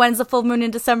 Siri, when's the full moon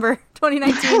in December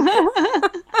 2019?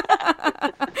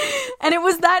 And it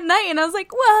was that night and I was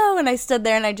like, whoa. And I stood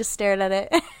there and I just stared at it.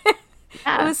 It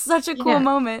was such a cool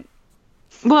moment.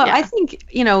 Well, I think,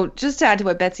 you know, just to add to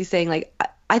what Betsy's saying, like,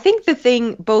 I think the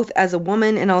thing, both as a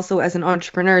woman and also as an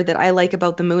entrepreneur, that I like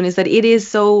about the moon is that it is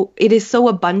so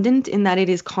abundant in that it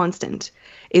is constant.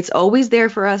 It's always there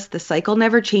for us. The cycle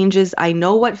never changes. I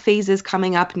know what phase is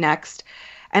coming up next,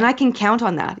 and I can count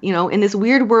on that. You know, in this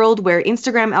weird world where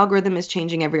Instagram algorithm is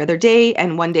changing every other day,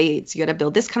 and one day it's you got to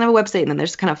build this kind of a website, and then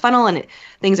there's kind of funnel, and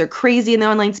things are crazy in the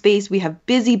online space. We have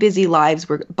busy, busy lives.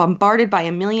 We're bombarded by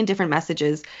a million different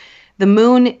messages. The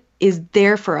moon is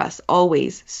there for us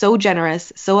always, so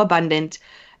generous, so abundant,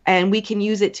 and we can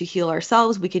use it to heal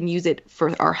ourselves. We can use it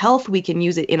for our health. We can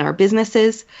use it in our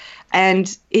businesses,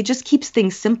 and it just keeps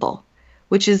things simple,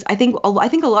 which is, I think a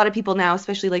lot of people now,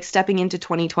 especially like stepping into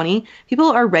 2020,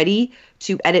 people are ready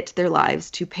to edit their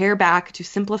lives, to pare back, to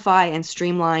simplify and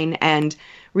streamline, and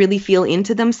really feel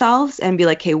into themselves and be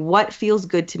like, hey, what feels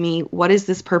good to me? What is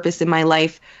this purpose in my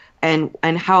life?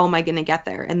 And how am I going to get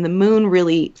there? And the moon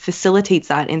really facilitates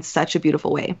that in such a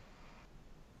beautiful way.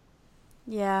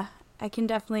 Yeah, I can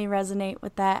definitely resonate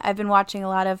with that. I've been watching a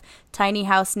lot of Tiny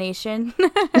House Nation.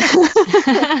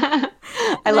 I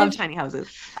love tiny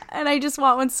houses. And I just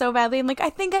want one so badly. I'm like, I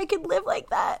think I could live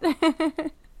like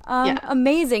that.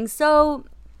 Amazing. So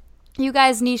you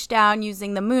guys niche down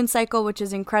using the moon cycle, which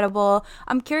is incredible.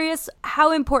 I'm curious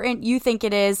how important you think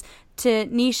it is to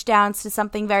niche down to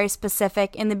something very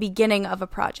specific in the beginning of a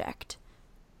project.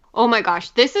 Oh my gosh,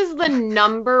 this is the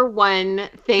number one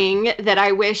thing that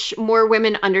I wish more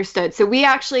women understood. So we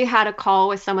actually had a call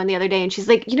with someone the other day and she's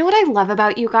like, you know what I love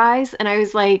about you guys? And I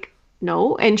was like,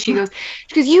 no. And she goes,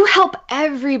 you help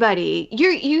everybody.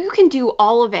 You can do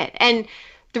all of it. And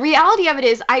the reality of it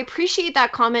is I appreciate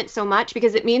that comment so much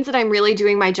because it means that I'm really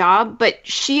doing my job, but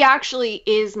she actually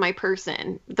is my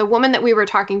person. The woman that we were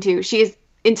talking to, she is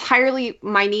entirely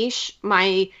my niche,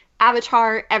 my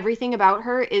avatar, everything about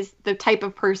her is the type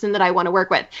of person that I want to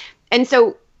work with. And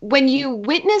so when you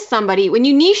witness somebody, when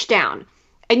you niche down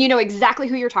and you know exactly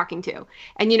who you're talking to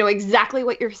and you know exactly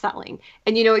what you're selling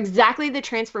and you know exactly the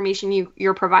transformation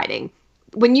you're providing,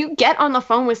 when you get on the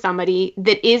phone with somebody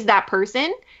that is that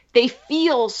person, they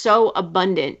feel so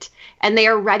abundant and they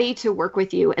are ready to work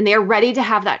with you and they are ready to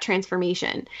have that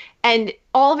transformation. And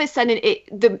all of a sudden,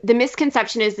 the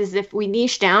misconception is if we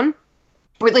niche down,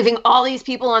 we're leaving all these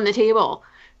people on the table.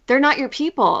 They're not your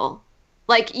people.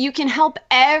 Like you can help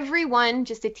everyone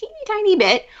just a teeny tiny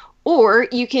bit, or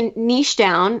you can niche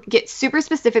down, get super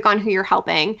specific on who you're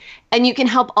helping, and you can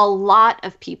help a lot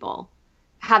of people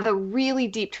have a really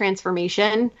deep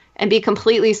transformation and be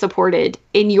completely supported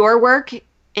in your work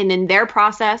and in their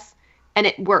process, and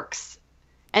it works.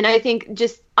 And I think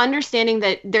just understanding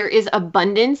that there is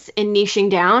abundance in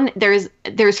niching down,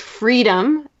 there's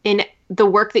freedom in the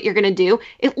work that you're going to do.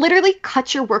 It literally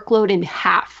cuts your workload in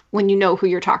half when you know who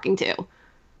you're talking to.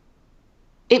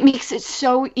 It makes it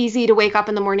so easy to wake up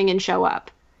in the morning and show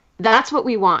up. That's what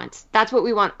we want. That's what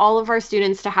we want all of our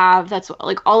students to have. That's what,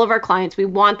 like all of our clients, we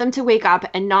want them to wake up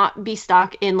and not be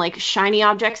stuck in like shiny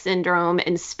object syndrome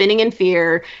and spinning in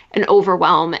fear and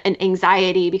overwhelm and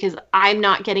anxiety because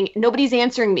nobody's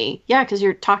answering me. Yeah, because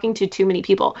you're talking to too many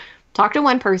people. Talk to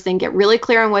one person, get really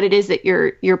clear on what it is that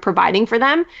you're providing for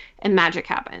them, and magic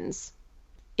happens,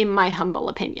 in my humble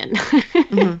opinion.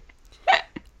 Mm-hmm.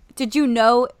 Did you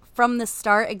know from the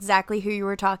start exactly who you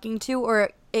were talking to, or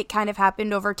it kind of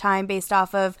happened over time based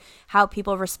off of how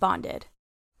people responded?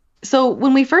 So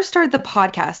when we first started the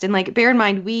podcast, and like bear in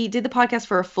mind, we did the podcast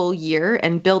for a full year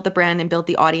and built the brand and built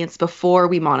the audience before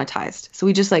we monetized. So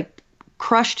we just like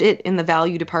crushed it in the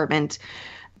value department.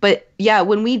 But yeah,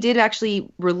 when we did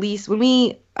actually release, when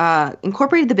we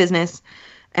incorporated the business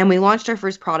and we launched our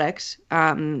first product,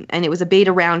 and it was a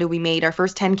beta round, and we made our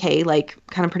first 10K, like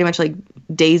kind of pretty much like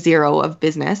day zero of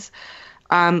business.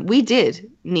 We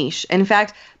did niche. In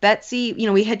fact, Betsy,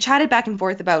 we had chatted back and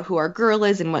forth about who our girl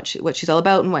is and what she's all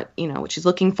about and what she's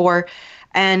looking for.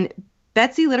 And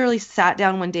Betsy literally sat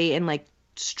down one day and like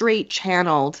straight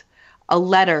channeled a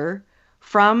letter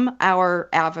from our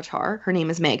avatar. Her name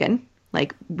is Megan.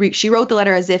 Like she wrote the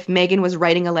letter as if Megan was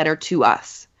writing a letter to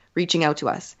us, reaching out to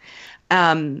us.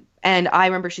 And I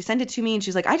remember she sent it to me and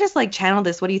she's like, I just like channeled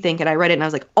this. What do you think? And I read it and I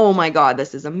was like, oh my God,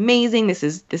 this is amazing.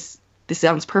 This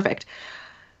sounds perfect.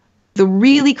 The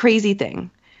really crazy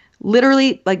thing,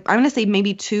 literally, like I'm going to say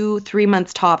maybe 2-3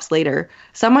 months tops later,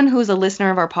 someone who's a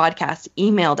listener of our podcast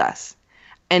emailed us.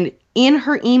 And in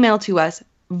her email to us,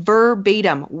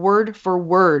 verbatim, word for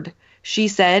word, she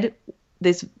said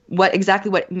what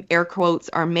air quotes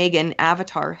our Megan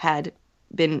avatar had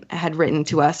written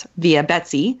to us via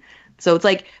Betsy. So it's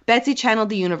like Betsy channeled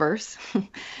the universe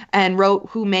and wrote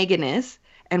who Megan is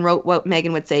and wrote what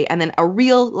Megan would say. And then a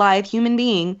real live human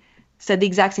being said the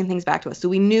exact same things back to us. So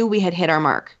we knew we had hit our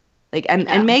mark.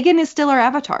 And Megan is still our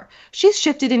avatar. She's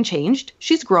shifted and changed.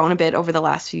 She's grown a bit over the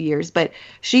last few years, but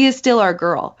she is still our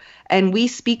girl. And we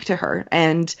speak to her.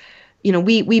 And,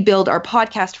 we build our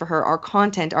podcast for her, our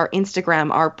content, our Instagram,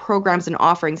 our programs and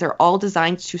offerings are all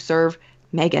designed to serve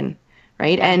Megan,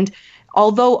 right? Yeah. And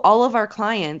although all of our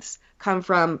clients come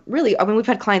from we've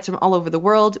had clients from all over the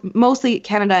world, mostly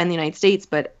Canada and the United States,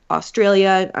 but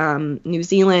Australia, New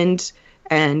Zealand,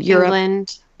 and Europe,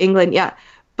 England, yeah.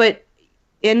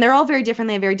 And they're all very different.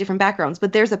 They have very different backgrounds,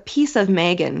 but there's a piece of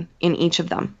Megan in each of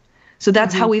them. So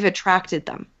that's how we've attracted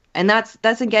them. And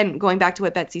that's again, going back to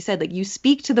what Betsy said, like you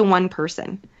speak to the one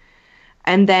person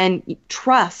and then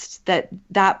trust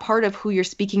that part of who you're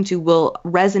speaking to will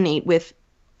resonate with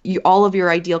all of your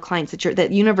ideal clients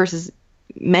that universe is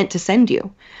meant to send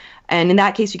you. And in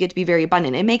that case, you get to be very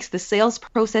abundant. It makes the sales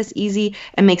process easy.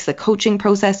 It makes the coaching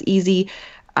process easy.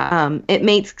 It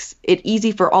makes it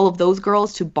easy for all of those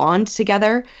girls to bond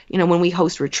together. When we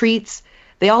host retreats,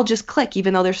 they all just click,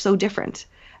 even though they're so different.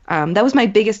 That was my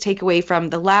biggest takeaway from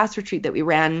the last retreat that we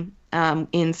ran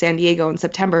in San Diego in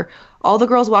September. All the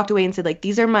girls walked away and said, like,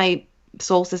 these are my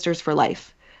soul sisters for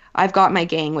life. I've got my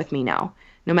gang with me now,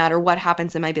 no matter what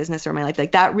happens in my business or my life.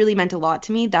 Like that really meant a lot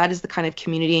to me. That is the kind of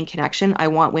community and connection I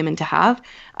want women to have.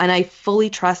 And I fully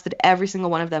trust that every single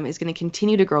one of them is going to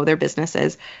continue to grow their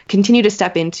businesses, continue to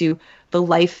step into the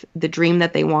life, the dream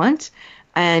that they want.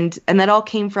 And that all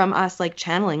came from us like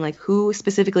channeling, like who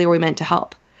specifically are we meant to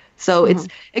help? So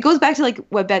it goes back to like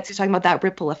what Betsy's talking about, that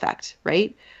ripple effect,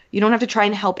 right? You don't have to try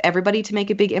and help everybody to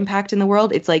make a big impact in the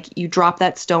world. It's like you drop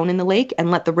that stone in the lake and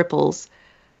let the ripples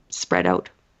spread out.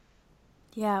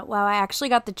 Yeah, wow, I actually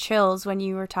got the chills when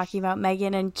you were talking about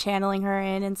Megan and channeling her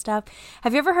in and stuff.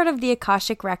 Have you ever heard of the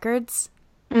Akashic Records?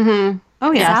 Mm-hmm.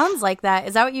 Oh, yeah. Sounds like that.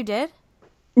 Is that what you did?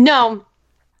 No,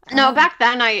 back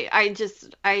then I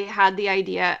had the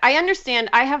idea. I understand.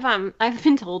 I've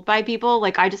been told by people,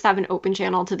 like, I just have an open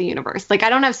channel to the universe. Like, I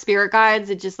don't have spirit guides.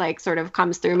 It just like sort of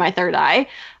comes through my third eye.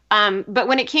 But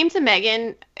when it came to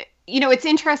Megan, it's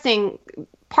interesting.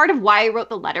 Part of why I wrote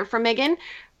the letter for Megan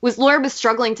was Laura was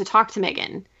struggling to talk to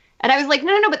Megan. And I was like,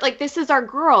 no, but like, this is our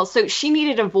girl. So she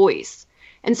needed a voice.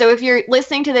 And so if you're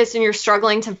listening to this and you're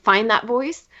struggling to find that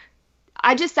voice,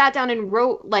 I just sat down and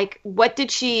wrote, like, what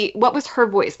was her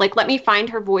voice? Like, let me find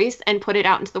her voice and put it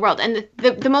out into the world. And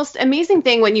the most amazing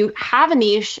thing when you have a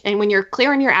niche and when you're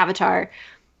clear on your avatar,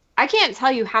 I can't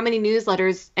tell you how many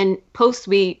newsletters and posts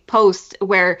we post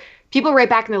where people write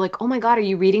back and they're like, oh my God, are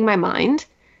you reading my mind?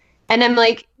 And I'm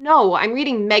like, no, I'm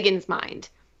reading Megan's mind.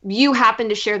 You happen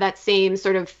to share that same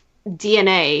sort of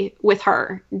DNA with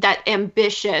her, that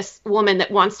ambitious woman that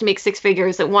wants to make six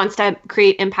figures, that wants to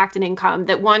create impact and income,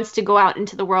 that wants to go out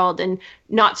into the world and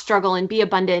not struggle and be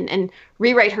abundant and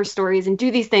rewrite her stories and do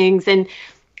these things. And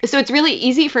so it's really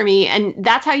easy for me. And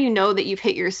that's how you know that you've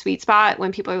hit your sweet spot,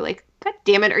 when people are like, God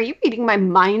damn it, are you reading my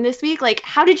mind this week? Like,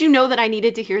 how did you know that I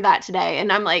needed to hear that today?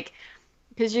 And I'm like,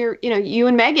 because you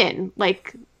and Megan,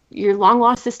 like, you're long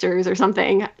lost sisters or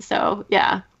something. So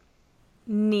yeah.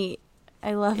 Neat.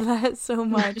 I love that so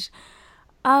much.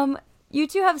 You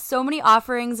two have so many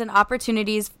offerings and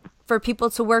opportunities for people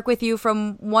to work with you,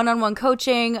 from one-on-one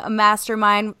coaching, a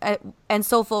mastermind, and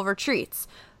soulful retreats.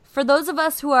 For those of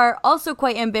us who are also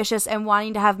quite ambitious and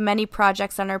wanting to have many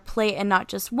projects on our plate and not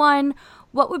just one,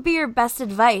 what would be your best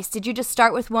advice? Did you just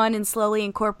start with one and slowly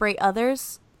incorporate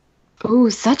others? Oh,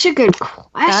 such a good question.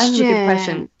 That's a good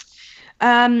question.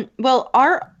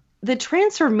 The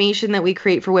transformation that we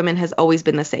create for women has always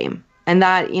been the same. And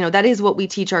that, that is what we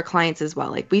teach our clients as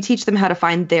well. Like, we teach them how to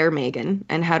find their Megan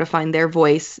and how to find their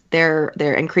voice,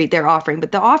 and create their offering.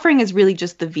 But the offering is really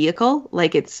just the vehicle.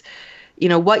 Like, it's,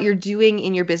 what you're doing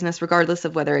in your business, regardless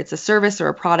of whether it's a service or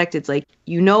a product. It's like,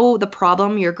 the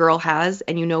problem your girl has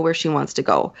and where she wants to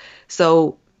go.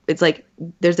 So it's like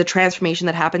there's a transformation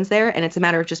that happens there, and it's a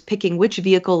matter of just picking which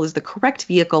vehicle is the correct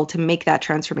vehicle to make that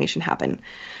transformation happen.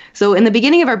 So in the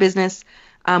beginning of our business,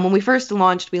 when we first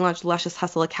launched, we launched Luscious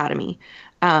Hustle Academy.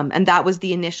 And that was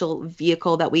the initial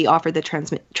vehicle that we offered the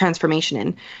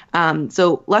transformation in.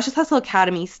 So Luscious Hustle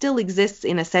Academy still exists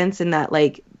in a sense, in that,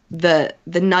 like, the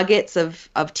nuggets of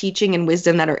teaching and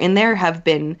wisdom that are in there have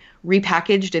been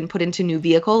repackaged and put into new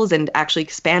vehicles and actually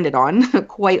expanded on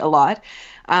quite a lot.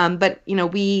 But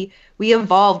we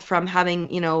evolved from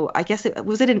having, I guess it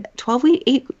was a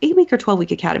 8-week or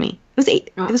 12-week academy. It was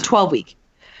 8. It was 12-week.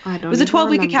 It was a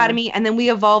 12-week academy, and then we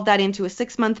evolved that into a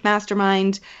 6-month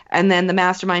mastermind, and then the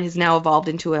mastermind has now evolved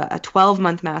into a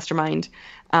 12-month mastermind.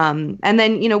 And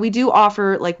then, we do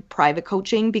offer, like, private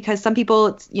coaching, because some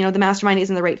people, the mastermind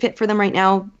isn't the right fit for them right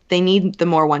now. They need the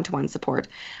more one-to-one support.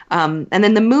 And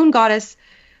then the Moon Goddess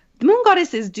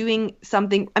is doing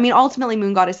something. I mean, ultimately,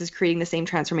 Moon Goddess is creating the same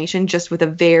transformation, just with a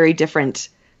very different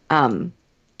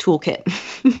toolkit.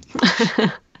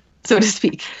 So to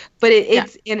speak, but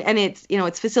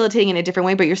it's facilitating in a different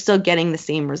way, but you're still getting the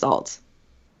same results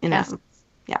in essence.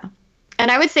 Yeah.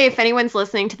 And I would say, if anyone's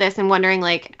listening to this and wondering,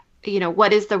 like,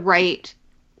 what is the right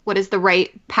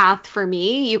path for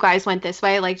me? You guys went this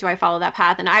way. Like, do I follow that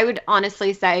path? And I would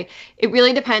honestly say it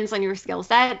really depends on your skill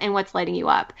set and what's lighting you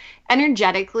up.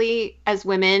 Energetically, as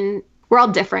women, we're all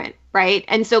different, right?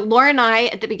 And so Laura and I,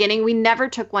 at the beginning, we never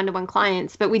took one-to-one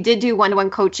clients, but we did do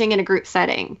one-to-one coaching in a group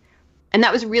setting. And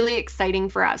that was really exciting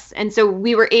for us. And so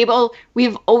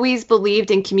we've always believed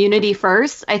in community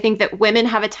first. I think that women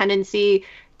have a tendency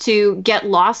to get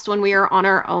lost when we are on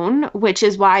our own, which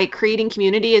is why creating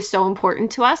community is so important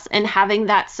to us, and having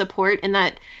that support and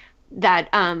that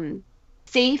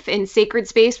safe and sacred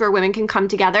space where women can come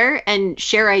together and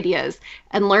share ideas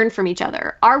and learn from each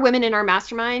other. Our women in our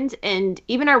mastermind and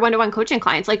even our one-to-one coaching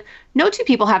clients, like, no two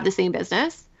people have the same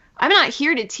business. I'm not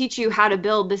here to teach you how to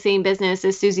build the same business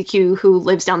as Susie Q, who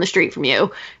lives down the street from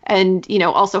you and,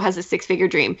 also has a 6-figure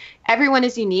dream. Everyone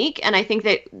is unique. And I think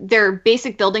that they're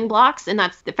basic building blocks, and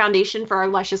that's the foundation for our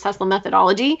Luscious Hustle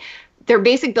methodology. They're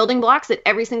basic building blocks that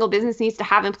every single business needs to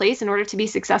have in place in order to be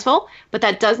successful. But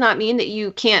that does not mean that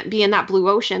you can't be in that blue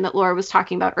ocean that Laura was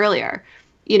talking about earlier.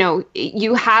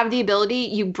 You have the ability,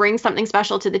 you bring something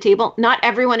special to the table. Not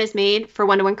everyone is made for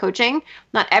one-to-one coaching.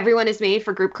 Not everyone is made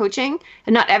for group coaching,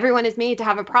 and not everyone is made to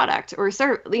have a product or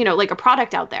like a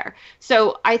product out there.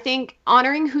 So I think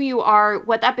honoring who you are,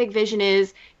 what that big vision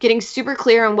is, getting super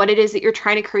clear on what it is that you're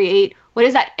trying to create, what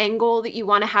is that end goal that you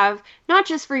want to have, not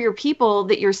just for your people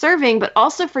that you're serving, but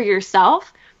also for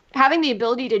yourself, having the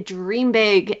ability to dream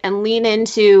big and lean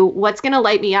into what's going to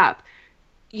light me up.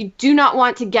 You do not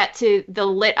want to get to the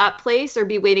lit up place or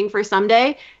be waiting for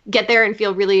someday, get there and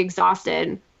feel really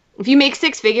exhausted. If you make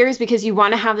 6 figures because you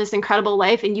want to have this incredible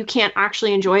life and you can't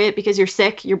actually enjoy it because you're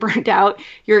sick, you're burnt out,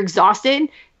 you're exhausted,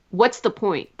 what's the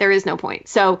point? There is no point.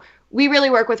 So we really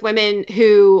work with women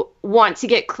who want to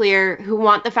get clear, who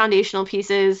want the foundational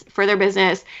pieces for their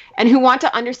business, and who want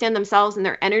to understand themselves and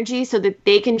their energy so that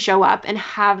they can show up and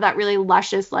have that really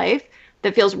luscious life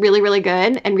that feels really, really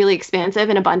good and really expansive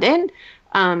and abundant.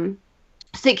 So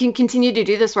they can continue to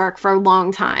do this work for a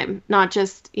long time, not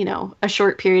just, a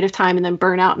short period of time and then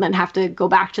burn out and then have to go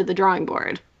back to the drawing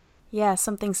board. Yeah,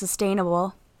 something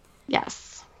sustainable.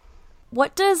 Yes.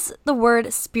 What does the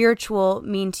word spiritual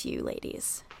mean to you,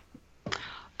 ladies?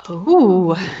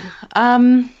 Oh,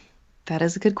 that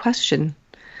is a good question.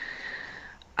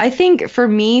 I think for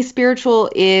me, spiritual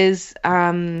is,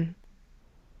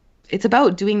 it's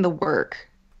about doing the work,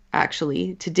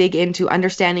 actually, to dig into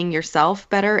understanding yourself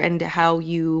better and how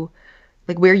you,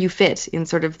 like, where you fit in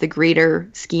sort of the greater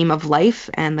scheme of life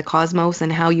and the cosmos,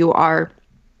 and how you're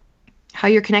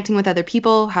connecting with other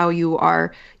people, how you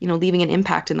are, leaving an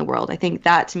impact in the world. I think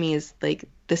that to me is like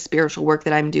the spiritual work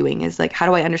that I'm doing, is like, how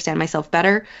do I understand myself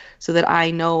better so that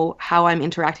I know how I'm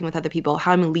interacting with other people,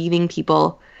 how I'm leaving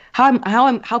people,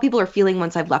 how people are feeling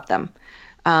once I've left them,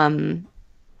 and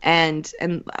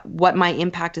what my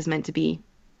impact is meant to be.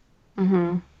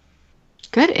 Mm-hmm.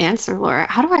 Good answer, Laura.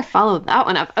 How do I follow that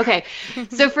one up? Okay.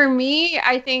 So for me,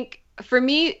 I think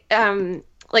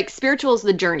like spiritual is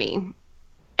the journey.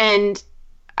 And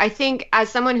I think as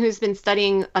someone who's been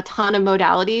studying a ton of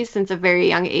modalities since a very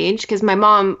young age, because my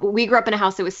mom, we grew up in a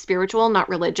house that was spiritual, not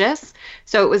religious.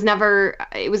 So it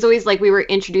was always like we were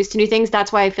introduced to new things.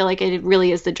 That's why I feel like it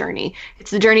really is the journey.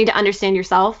 It's the journey to understand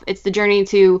yourself. It's the journey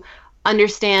to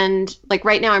understand, like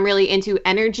right now I'm really into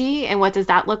energy and what does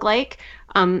that look like?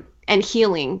 And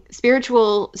healing.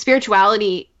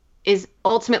 Spirituality is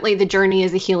ultimately the journey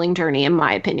is a healing journey, in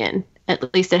my opinion.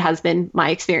 At least it has been my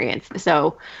experience.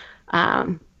 So,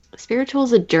 spiritual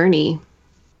is a journey.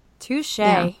 Touche.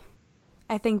 Yeah.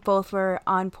 I think both were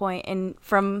on point, and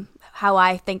from how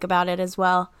I think about it as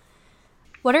well.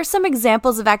 What are some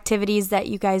examples of activities that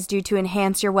you guys do to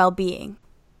enhance your well-being?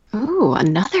 Oh,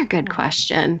 another good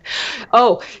question.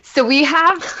 Oh, so we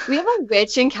have a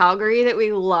witch in Calgary that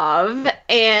we love.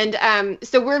 And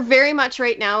so we're very much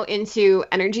right now into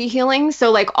energy healing. So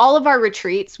like all of our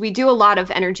retreats, we do a lot of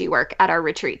energy work at our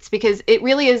retreats because it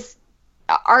really is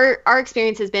our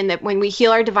experience has been that when we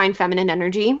heal our divine feminine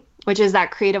energy, which is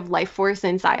that creative life force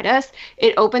inside us,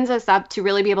 it opens us up to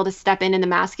really be able to step in the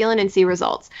masculine and see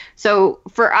results. So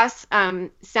for us,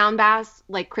 sound baths,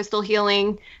 like crystal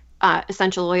healing,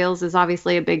 essential oils is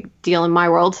obviously a big deal in my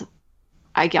world.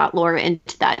 I got Laura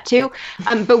into that too.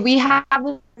 But we have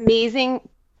an amazing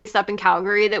place up in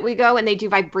Calgary that we go and they do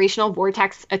vibrational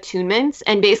vortex attunements.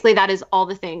 And basically that is all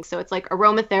the things. So it's like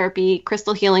aromatherapy,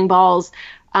 crystal healing balls,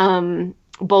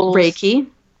 bowls.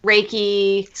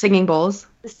 Reiki. Singing bowls.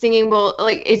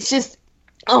 Like it's just,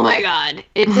 oh my God,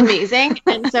 it's amazing.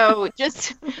 And so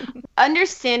just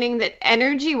understanding that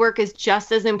energy work is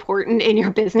just as important in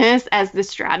your business as the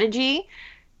strategy.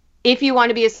 If you want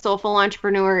to be a soulful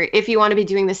entrepreneur, if you want to be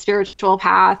doing the spiritual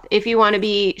path, if you want to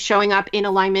be showing up in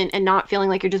alignment and not feeling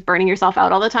like you're just burning yourself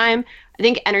out all the time, I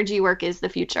think energy work is the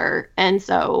future. And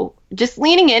so just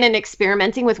leaning in and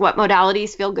experimenting with what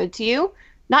modalities feel good to you.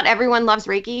 Not everyone loves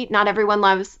Reiki. Not everyone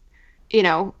loves,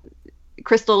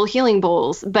 crystal healing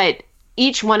bowls, but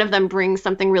each one of them brings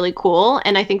something really cool.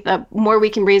 And I think the more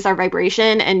we can raise our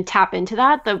vibration and tap into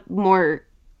that, the more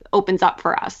opens up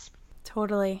for us.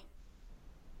 Totally.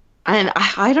 And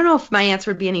I don't know if my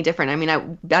answer would be any different. I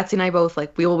mean, Betsy and I both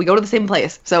we go to the same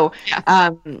place. So,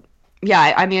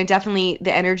 yeah. I mean, definitely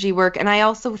the energy work. And I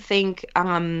also think,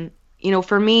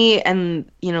 for me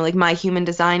and, like my human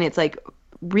design, it's like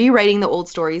rewriting the old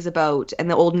stories about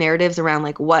and the old narratives around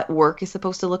like what work is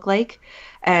supposed to look like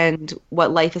and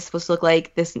what life is supposed to look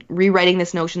like. This rewriting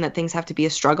this notion that things have to be a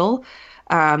struggle.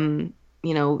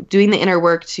 Doing the inner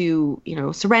work to,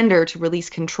 surrender, to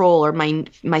release control, or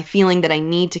my feeling that I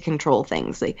need to control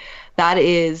things. Like that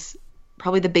is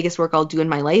probably the biggest work I'll do in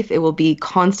my life. It will be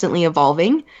constantly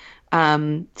evolving.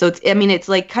 So it's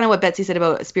like kind of what Betsy said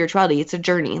about spirituality. It's a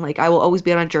journey. Like I will always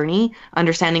be on a journey,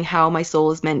 understanding how my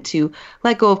soul is meant to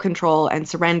let go of control and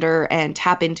surrender and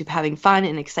tap into having fun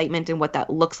and excitement and what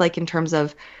that looks like in terms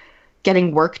of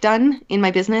getting work done in my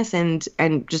business and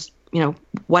just,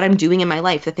 what I'm doing in my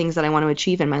life, the things that I want to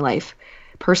achieve in my life,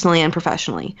 personally and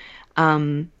professionally.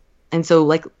 And so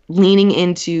like leaning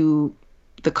into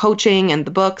the coaching and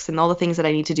the books and all the things that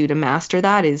I need to do to master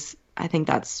that I think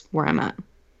that's where I'm at.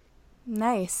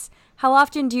 Nice. How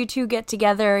often do you two get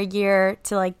together a year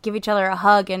to like give each other a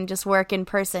hug and just work in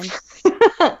person?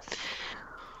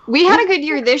 We had a good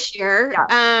year this year.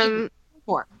 Yeah.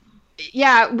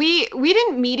 Yeah, we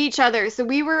didn't meet each other. So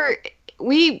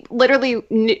we literally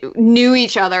knew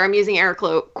each other. I'm using air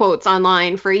quotes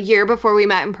online for a year before we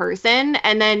met in person.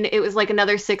 And then it was like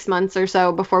another 6 months or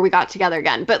so before we got together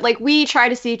again. But like we try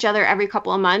to see each other every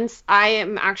couple of months. I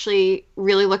am actually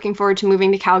really looking forward to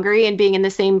moving to Calgary and being in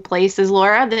the same place as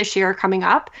Laura this year coming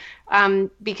up.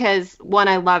 Because one,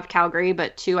 I love Calgary,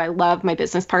 but two, I love my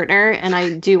business partner and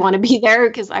I do want to be there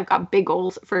because I've got big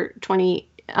goals for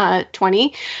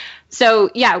 2020. So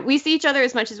yeah, we see each other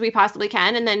as much as we possibly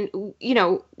can. And then,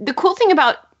 the cool thing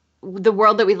about the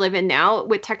world that we live in now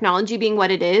with technology being what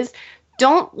it is,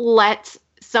 don't let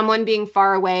someone being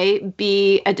far away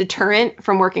be a deterrent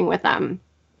from working with them.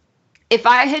 If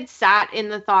I had sat in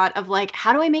the thought of like,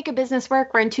 how do I make a business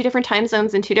work? We're in 2 different time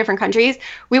zones in 2 different countries.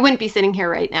 We wouldn't be sitting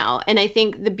here right now. And I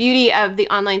think the beauty of the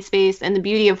online space and the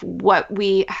beauty of what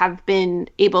we have been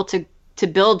able to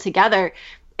build together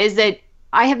is that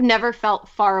I have never felt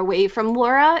far away from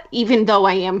Laura, even though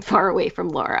I am far away from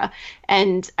Laura.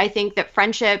 And I think that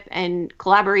friendship and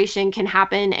collaboration can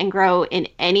happen and grow in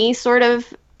any sort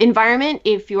of environment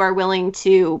if you are willing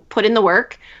to put in the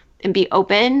work and be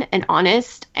open and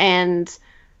honest and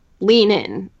lean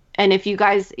in. And if you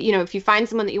guys, if you find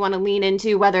someone that you want to lean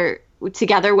into, whether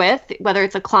together with, whether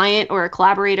it's a client or a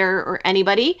collaborator or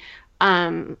anybody,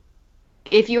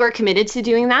 if you are committed to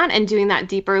doing that and doing that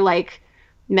deeper, like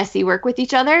messy work with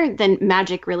each other, then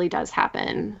magic really does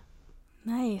happen.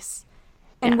 Nice.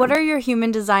 And what are your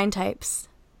human design types?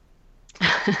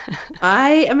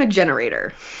 I am a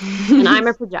generator. And I'm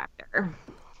a projector.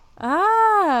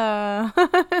 Ah.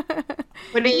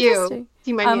 What are you? Do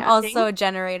you mind me I'm also a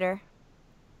generator.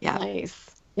 Yeah.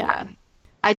 Nice. Yeah.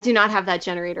 I do not have that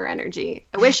generator energy.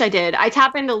 I wish I did. I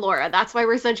tap into Laura. That's why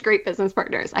we're such great business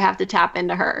partners. I have to tap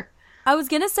into her. I was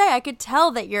going to say, I could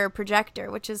tell that you're a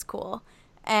projector, which is cool.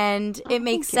 And it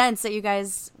makes sense that you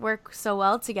guys work so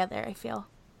well together, I feel.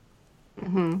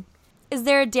 Mm-hmm. Is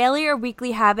there a daily or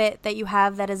weekly habit that you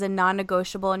have that is a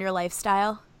non-negotiable in your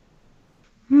lifestyle?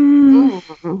 That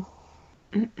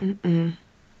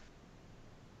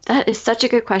is such a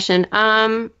good question.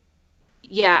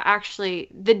 Yeah, actually,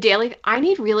 I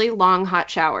need really long hot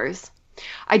showers.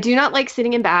 I do not like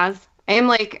sitting in baths. I am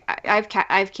like, I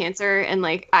have cancer, and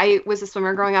like I was a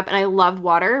swimmer growing up and I love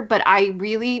water, but I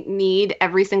really need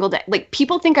every single day. Like,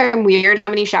 people think I'm weird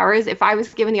how many showers. If I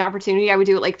was given the opportunity, I would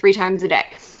do it like 3 times a day.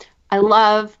 I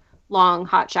love long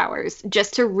hot showers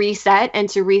just to reset and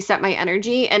to reset my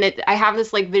energy. And I have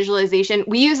this like visualization.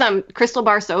 We use Crystal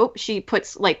Bar soap. She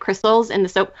puts like crystals in the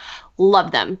soap.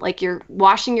 Love them. Like, you're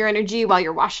washing your energy while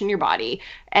you're washing your body.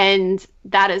 And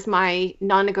that is my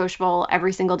non-negotiable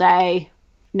every single day.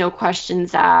 No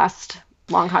questions asked.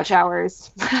 Long hot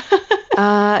showers.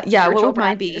 Yeah, what would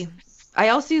mine be? I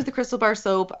also use the Crystal Bar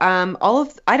soap.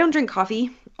 I don't drink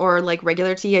coffee or like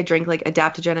regular tea. I drink like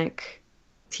adaptogenic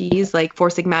teas, like Four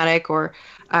Sigmatic,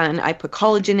 and I put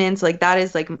collagen in. So like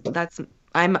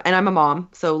I'm a mom,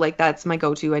 so like that's my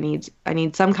go-to. I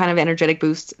need some kind of energetic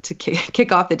boost to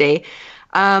kick off the day.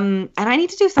 And I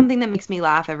need to do something that makes me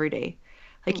laugh every day.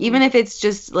 Like, even if it's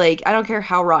just like, I don't care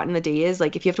how rotten the day is.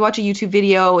 Like, if you have to watch a YouTube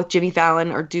video with Jimmy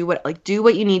Fallon or do what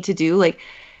you need to do, like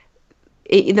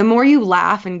the more you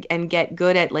laugh and get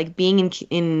good at like being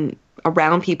in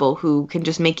around people who can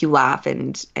just make you laugh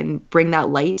and bring that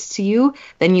light to you,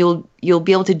 then you'll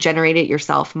be able to generate it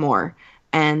yourself more.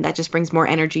 And that just brings more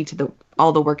energy to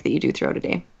all the work that you do throughout a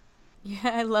day. Yeah,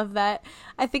 I love that.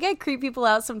 I think I creep people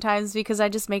out sometimes because I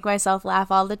just make myself laugh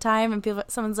all the time, and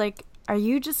someone's like, are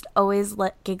you just always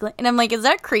giggling? And I'm like, is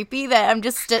that creepy that I'm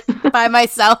just by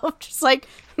myself? Just like,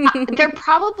 they're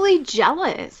probably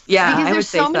jealous. Yeah, because I would there's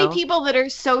say so many people that are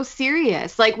so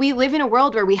serious. Like, we live in a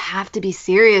world where we have to be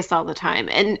serious all the time.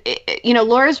 And,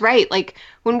 Laura's right. Like,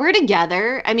 when we're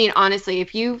together, I mean, honestly,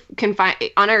 if you can find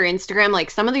on our Instagram, like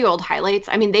some of the old highlights,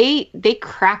 I mean, they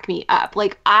crack me up.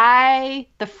 Like,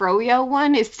 the Froyo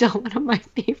one is still one of my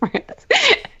favorites.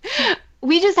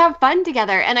 We just have fun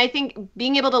together. And I think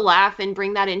being able to laugh and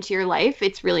bring that into your life,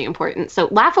 it's really important. So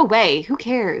laugh away. Who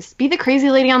cares? Be the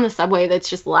crazy lady on the subway that's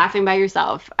just laughing by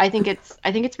yourself. I think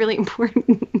it's really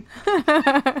important.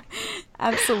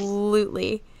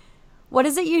 Absolutely. What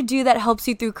is it you do that helps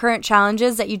you through current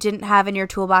challenges that you didn't have in your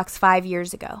toolbox 5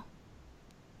 years ago?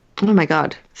 Oh my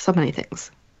God. So many things.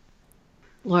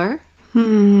 Laura?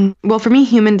 Well, for me,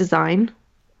 human design.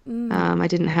 I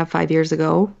didn't have 5 years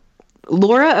ago.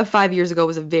 Laura of 5 years ago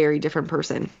was a very different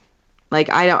person. Like,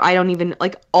 I don't even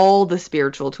like all the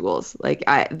spiritual tools. Like,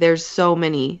 there's so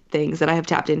many things that I have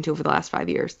tapped into over the last 5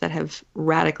 years that have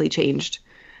radically changed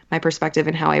my perspective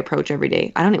and how I approach every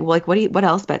day. I don't know, like, what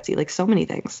else, Betsy? Like, so many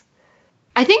things.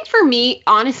 I think for me,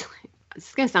 honestly, this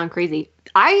is going to sound crazy.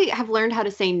 I have learned how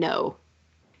to say no.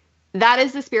 That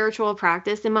is the spiritual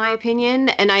practice, in my opinion.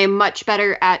 And I am much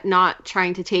better at not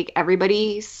trying to take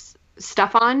everybody's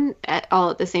stuff on all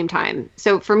at the same time.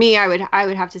 So for me, I would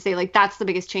have to say, like, that's the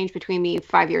biggest change between me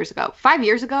 5 years ago. 5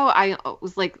 years ago, I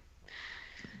was like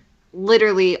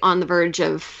literally on the verge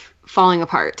of falling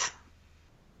apart.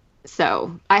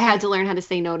 So I had to learn how to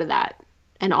say no to that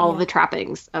and all of the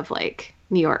trappings of like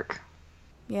New York.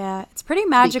 Yeah, it's pretty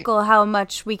magical how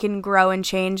much we can grow and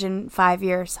change in 5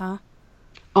 years, huh?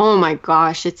 Oh my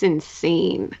gosh, it's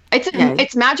insane.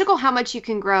 It's magical how much you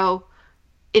can grow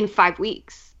in 5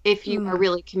 weeks. If you are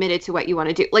really committed to what you want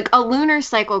to do. Like, a lunar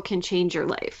cycle can change your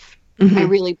life. I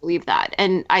really believe that.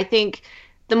 And I think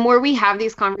the more we have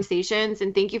these conversations,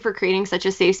 and thank you for creating such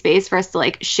a safe space for us to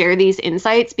like share these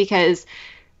insights, because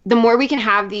the more we can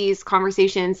have these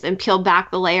conversations and peel back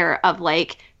the layer of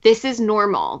like, this is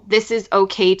normal, this is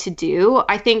okay to do.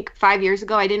 I think 5 years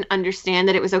ago, I didn't understand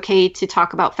that it was okay to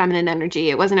talk about feminine energy.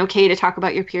 It wasn't okay to talk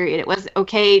about your period. It was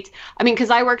okay.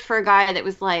 Because I worked for a guy that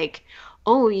was like,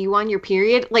 oh, you on your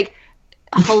period? Like,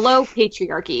 hello,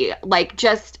 patriarchy. Like,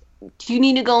 just, do you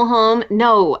need to go home?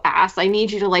 No, ass. I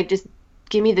need you to, like, just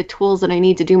give me the tools that I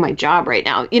need to do my job right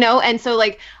now, you know? And so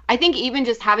like, I think even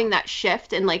just having that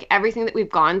shift and like everything that we've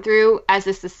gone through as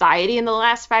a society in the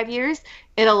last 5 years,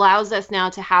 it allows us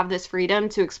now to have this freedom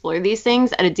to explore these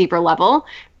things at a deeper level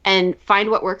and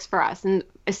find what works for us. And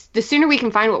the sooner we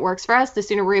can find what works for us, the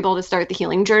sooner we're able to start the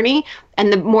healing journey.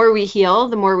 And the more we heal,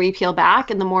 the more we peel back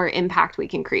and the more impact we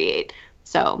can create.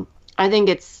 So I think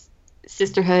it's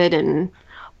sisterhood and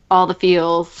all the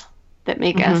feels that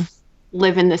make us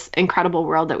live in this incredible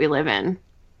world that we live in.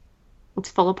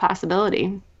 It's full of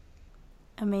possibility.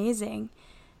 Amazing.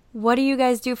 What do you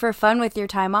guys do for fun with your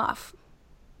time off?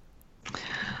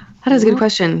 That is a good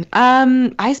question.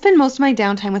 I spend most of my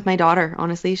downtime with my daughter,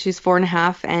 honestly. She's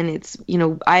 4.5, and it's,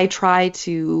 I try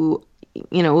to,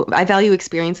 I value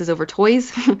experiences over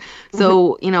toys.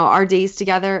 So, our days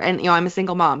together, and, I'm a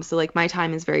single mom, so like my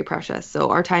time is very precious. So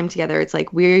our time together, it's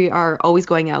like we are always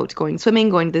going out, going swimming,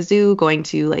 going to the zoo, going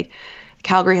to like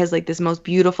Calgary has like this most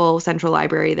beautiful central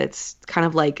library that's kind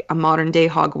of like a modern day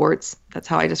Hogwarts. That's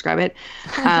how I describe it.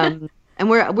 And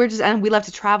we're just, and we love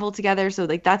to travel together. So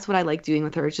like, that's what I like doing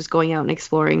with her, is just going out and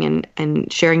exploring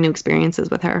and sharing new experiences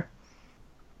with her.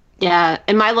 Yeah.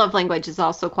 And my love language is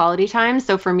also quality time.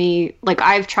 So for me, like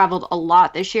I've traveled a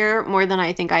lot this year, more than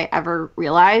I think I ever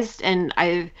realized. And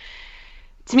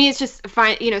to me, it's just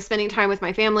fine, spending time with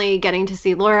my family, getting to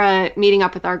see Laura, meeting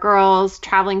up with our girls,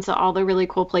 traveling to all the really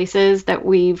cool places that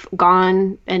we've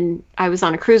gone. And I was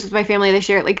on a cruise with my family this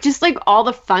year, like just like all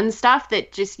the fun stuff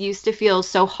that just used to feel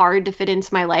so hard to fit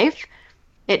into my life.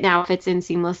 It now fits in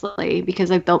seamlessly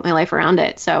because I've built my life around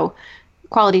it. So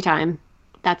quality time,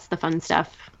 that's the fun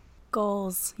stuff.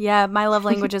 Goals. Yeah, my love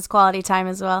language is quality time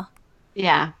as well.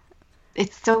 Yeah.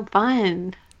 It's so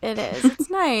fun. It is. It's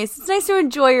nice. It's nice to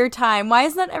enjoy your time. Why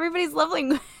is that everybody's love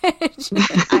language?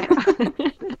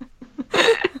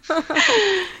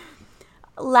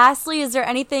 Lastly, is there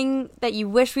anything that you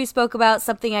wish we spoke about,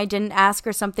 something I didn't ask,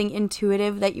 or something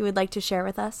intuitive that you would like to share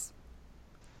with us?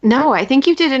 No, I think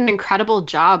you did an incredible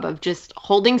job of just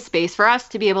holding space for us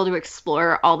to be able to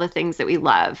explore all the things that we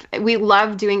love. We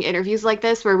love doing interviews like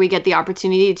this where we get the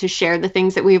opportunity to share the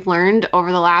things that we've learned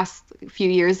over the last few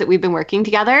years that we've been working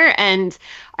together. And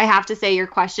I have to say your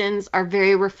questions are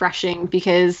very refreshing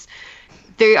because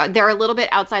they're a little bit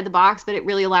outside the box, but it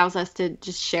really allows us to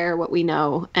just share what we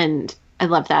know. And I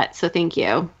love that. So thank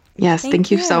you. Yes,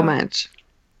 thank you so much.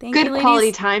 Good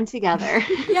quality time together.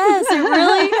 Yes, it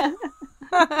really...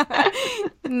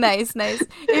 Nice.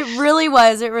 It really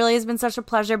was. It really has been such a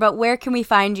pleasure. But where can we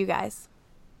find you guys?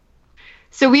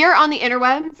 So we are on the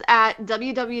interwebs at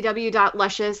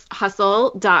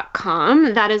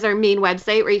www.luscioushustle.com. That is our main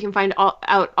website where you can find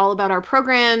out all about our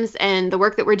programs and the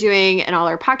work that we're doing and all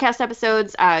our podcast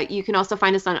episodes. You can also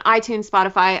find us on iTunes,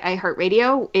 Spotify,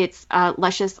 iHeartRadio. It's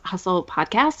Luscious Hustle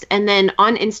Podcast. And then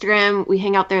on Instagram, we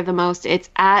hang out there the most. It's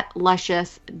at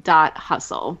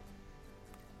luscious.hustle.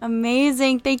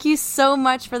 Amazing. Thank you so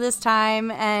much for this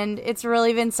time. And it's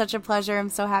really been such a pleasure. I'm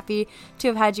so happy to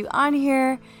have had you on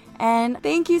here. And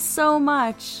thank you so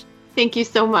much. Thank you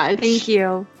so much. Thank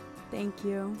you. Thank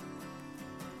you.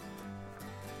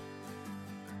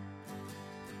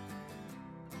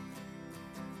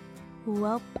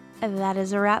 Well, that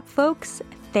is a wrap, folks.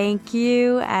 Thank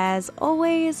you, as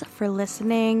always, for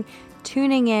listening,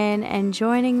 tuning in, and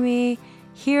joining me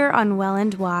here on Well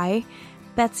and Why.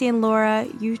 Betsy and Laura,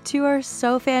 you two are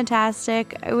so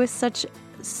fantastic. It was such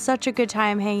a good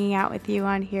time hanging out with you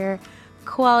on here.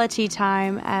 Quality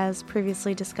time, as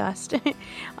previously discussed.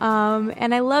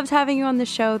 And I loved having you on the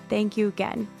show. Thank you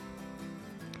again.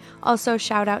 Also,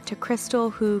 shout out to Crystal,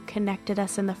 who connected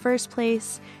us in the first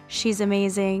place. She's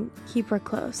amazing. Keep her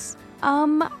close.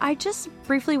 I just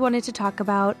briefly wanted to talk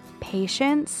about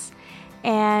patience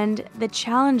and the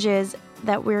challenges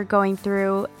that we're going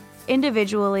through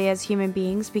individually as human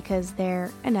beings, because they're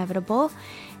inevitable,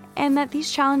 and that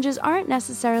these challenges aren't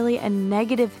necessarily a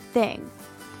negative thing.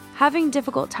 Having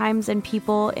difficult times and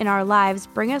people in our lives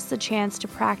bring us the chance to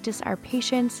practice our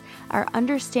patience, our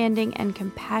understanding, and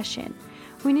compassion.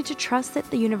 We need to trust that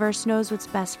the universe knows what's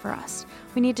best for us.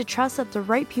 We need to trust that the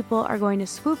right people are going to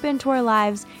swoop into our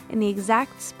lives in the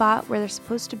exact spot where they're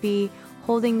supposed to be,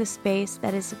 holding the space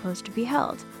that is supposed to be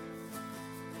held.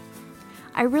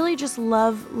 I really just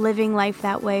love living life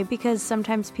that way, because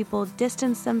sometimes people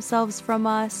distance themselves from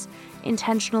us,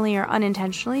 intentionally or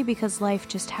unintentionally, because life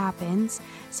just happens.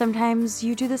 Sometimes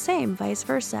you do the same, vice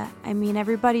versa. I mean,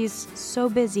 everybody's so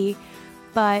busy,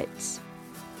 but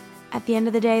at the end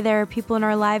of the day, there are people in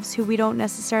our lives who we don't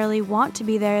necessarily want to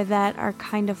be there, that are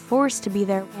kind of forced to be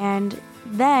there. And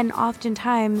then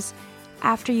oftentimes,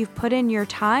 after you've put in your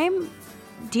time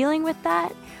dealing with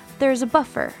that, there's a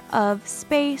buffer of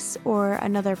space or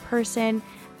another person,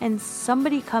 and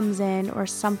somebody comes in or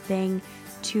something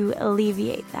to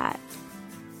alleviate that.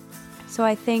 So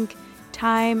I think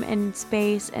time and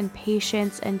space and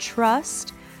patience and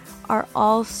trust are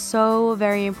all so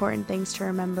very important things to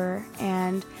remember.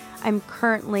 And I'm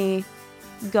currently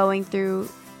going through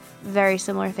very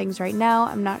similar things right now.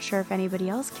 I'm not sure if anybody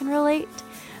else can relate,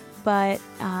 but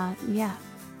yeah.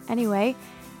 Anyway,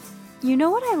 you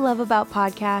know what I love about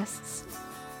podcasts?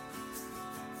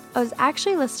 I was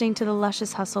actually listening to the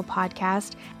Luscious Hustle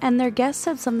podcast, and their guest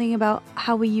said something about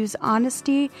how we use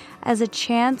honesty as a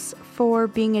chance for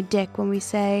being a dick when we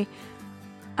say,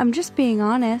 I'm just being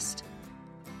honest.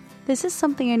 This is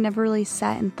something I never really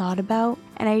sat and thought about,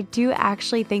 and I do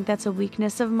actually think that's a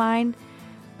weakness of mine,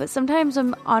 but sometimes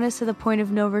I'm honest to the point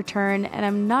of no return, and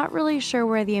I'm not really sure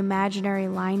where the imaginary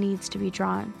line needs to be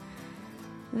drawn.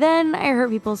 Then I hurt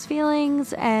people's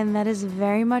feelings, and that is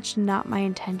very much not my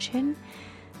intention.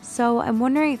 So I'm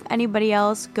wondering if anybody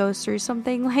else goes through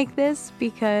something like this,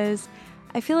 because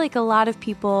I feel like a lot of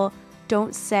people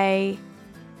don't say,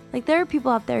 like there are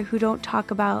people out there who don't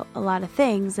talk about a lot of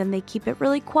things and they keep it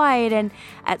really quiet, and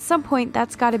at some point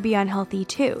that's got to be unhealthy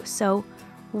too. So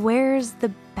where's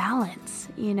the balance,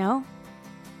 you know?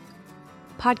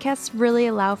 Podcasts really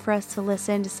allow for us to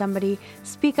listen to somebody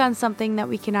speak on something that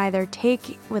we can either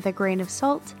take with a grain of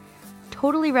salt,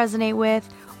 totally resonate with,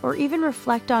 or even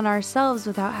reflect on ourselves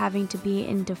without having to be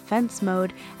in defense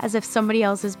mode as if somebody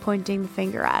else is pointing the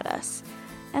finger at us.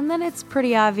 And then it's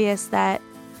pretty obvious that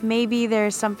maybe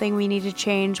there's something we need to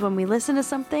change when we listen to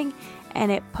something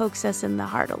and it pokes us in the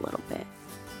heart a little bit.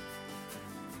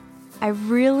 I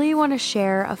really want to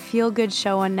share a feel-good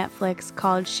show on Netflix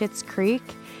called Schitt's Creek,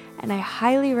 and I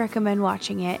highly recommend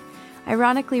watching it.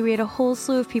 Ironically, we had a whole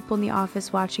slew of people in the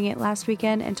office watching it last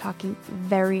weekend and talking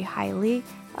very highly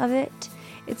of it.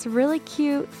 It's really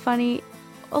cute, funny,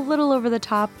 a little over the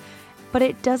top, but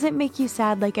it doesn't make you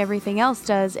sad like everything else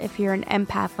does if you're an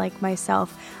empath like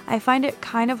myself. I find it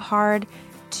kind of hard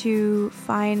to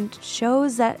find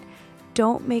shows that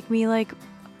don't make me like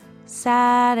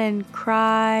sad and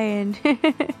cry and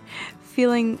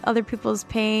feeling other people's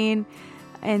pain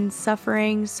and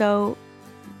suffering. So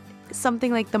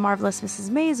something like The Marvelous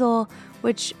Mrs. Maisel,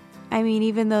 which, I mean,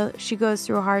 even though she goes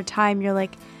through a hard time, you're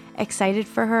like excited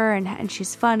for her, and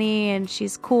she's funny and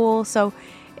she's cool. So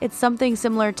it's something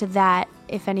similar to that,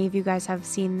 if any of you guys have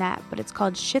seen that. But it's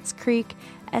called Schitt's Creek,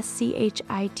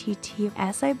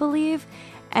 SCHITTS, I believe.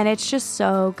 And it's just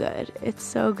so good. It's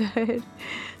so good.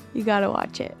 You gotta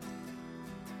watch it.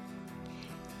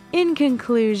 In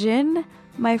conclusion,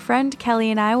 my friend Kelly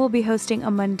and I will be hosting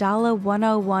a Mandala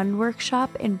 101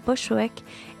 workshop in Bushwick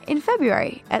in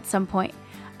February at some point.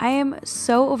 I am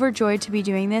so overjoyed to be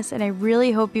doing this, and I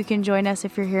really hope you can join us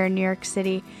if you're here in New York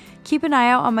City. Keep an eye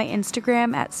out on my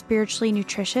Instagram at Spiritually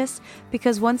Nutritious,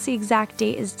 because once the exact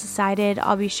date is decided,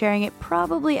 I'll be sharing it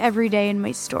probably every day in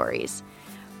my stories.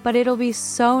 But it'll be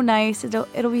so nice.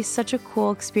 It'll be such a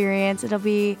cool experience. It'll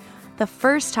be the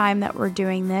first time that we're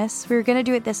doing this. We were going to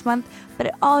do it this month, but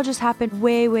it all just happened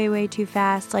way, way, way too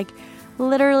fast. Like,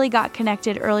 literally got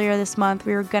connected earlier this month.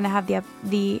 We were going to have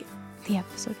the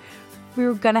episode. We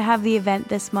were going to have the event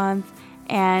this month,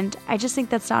 and I just think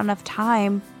that's not enough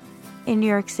time in New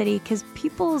York City because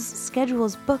people's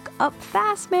schedules book up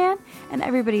fast, man, and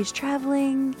everybody's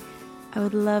traveling. I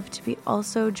would love to be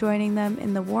also joining them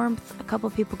in the warmth. A couple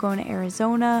people going to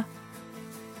Arizona.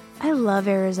 I love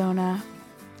Arizona.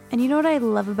 And you know what I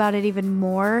love about it even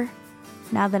more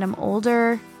now that I'm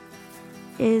older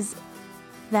is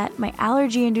that my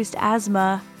allergy-induced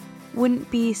asthma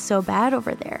wouldn't be so bad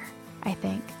over there, I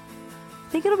think.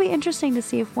 I think it'll be interesting to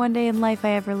see if one day in life I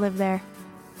ever live there.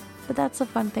 But that's the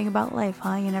fun thing about life,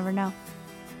 huh? You never know.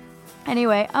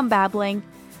 Anyway, I'm babbling.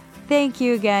 Thank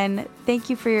you again. Thank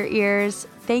you for your ears.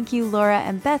 Thank you, Laura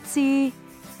and Betsy.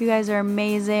 You guys are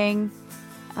amazing.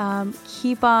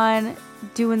 Keep on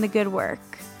doing the good work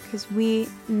because we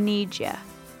need you.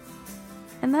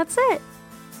 And that's it.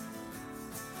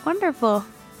 Wonderful.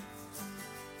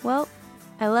 Well,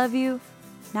 I love you.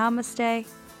 Namaste.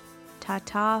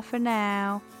 Ta-ta for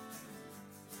now.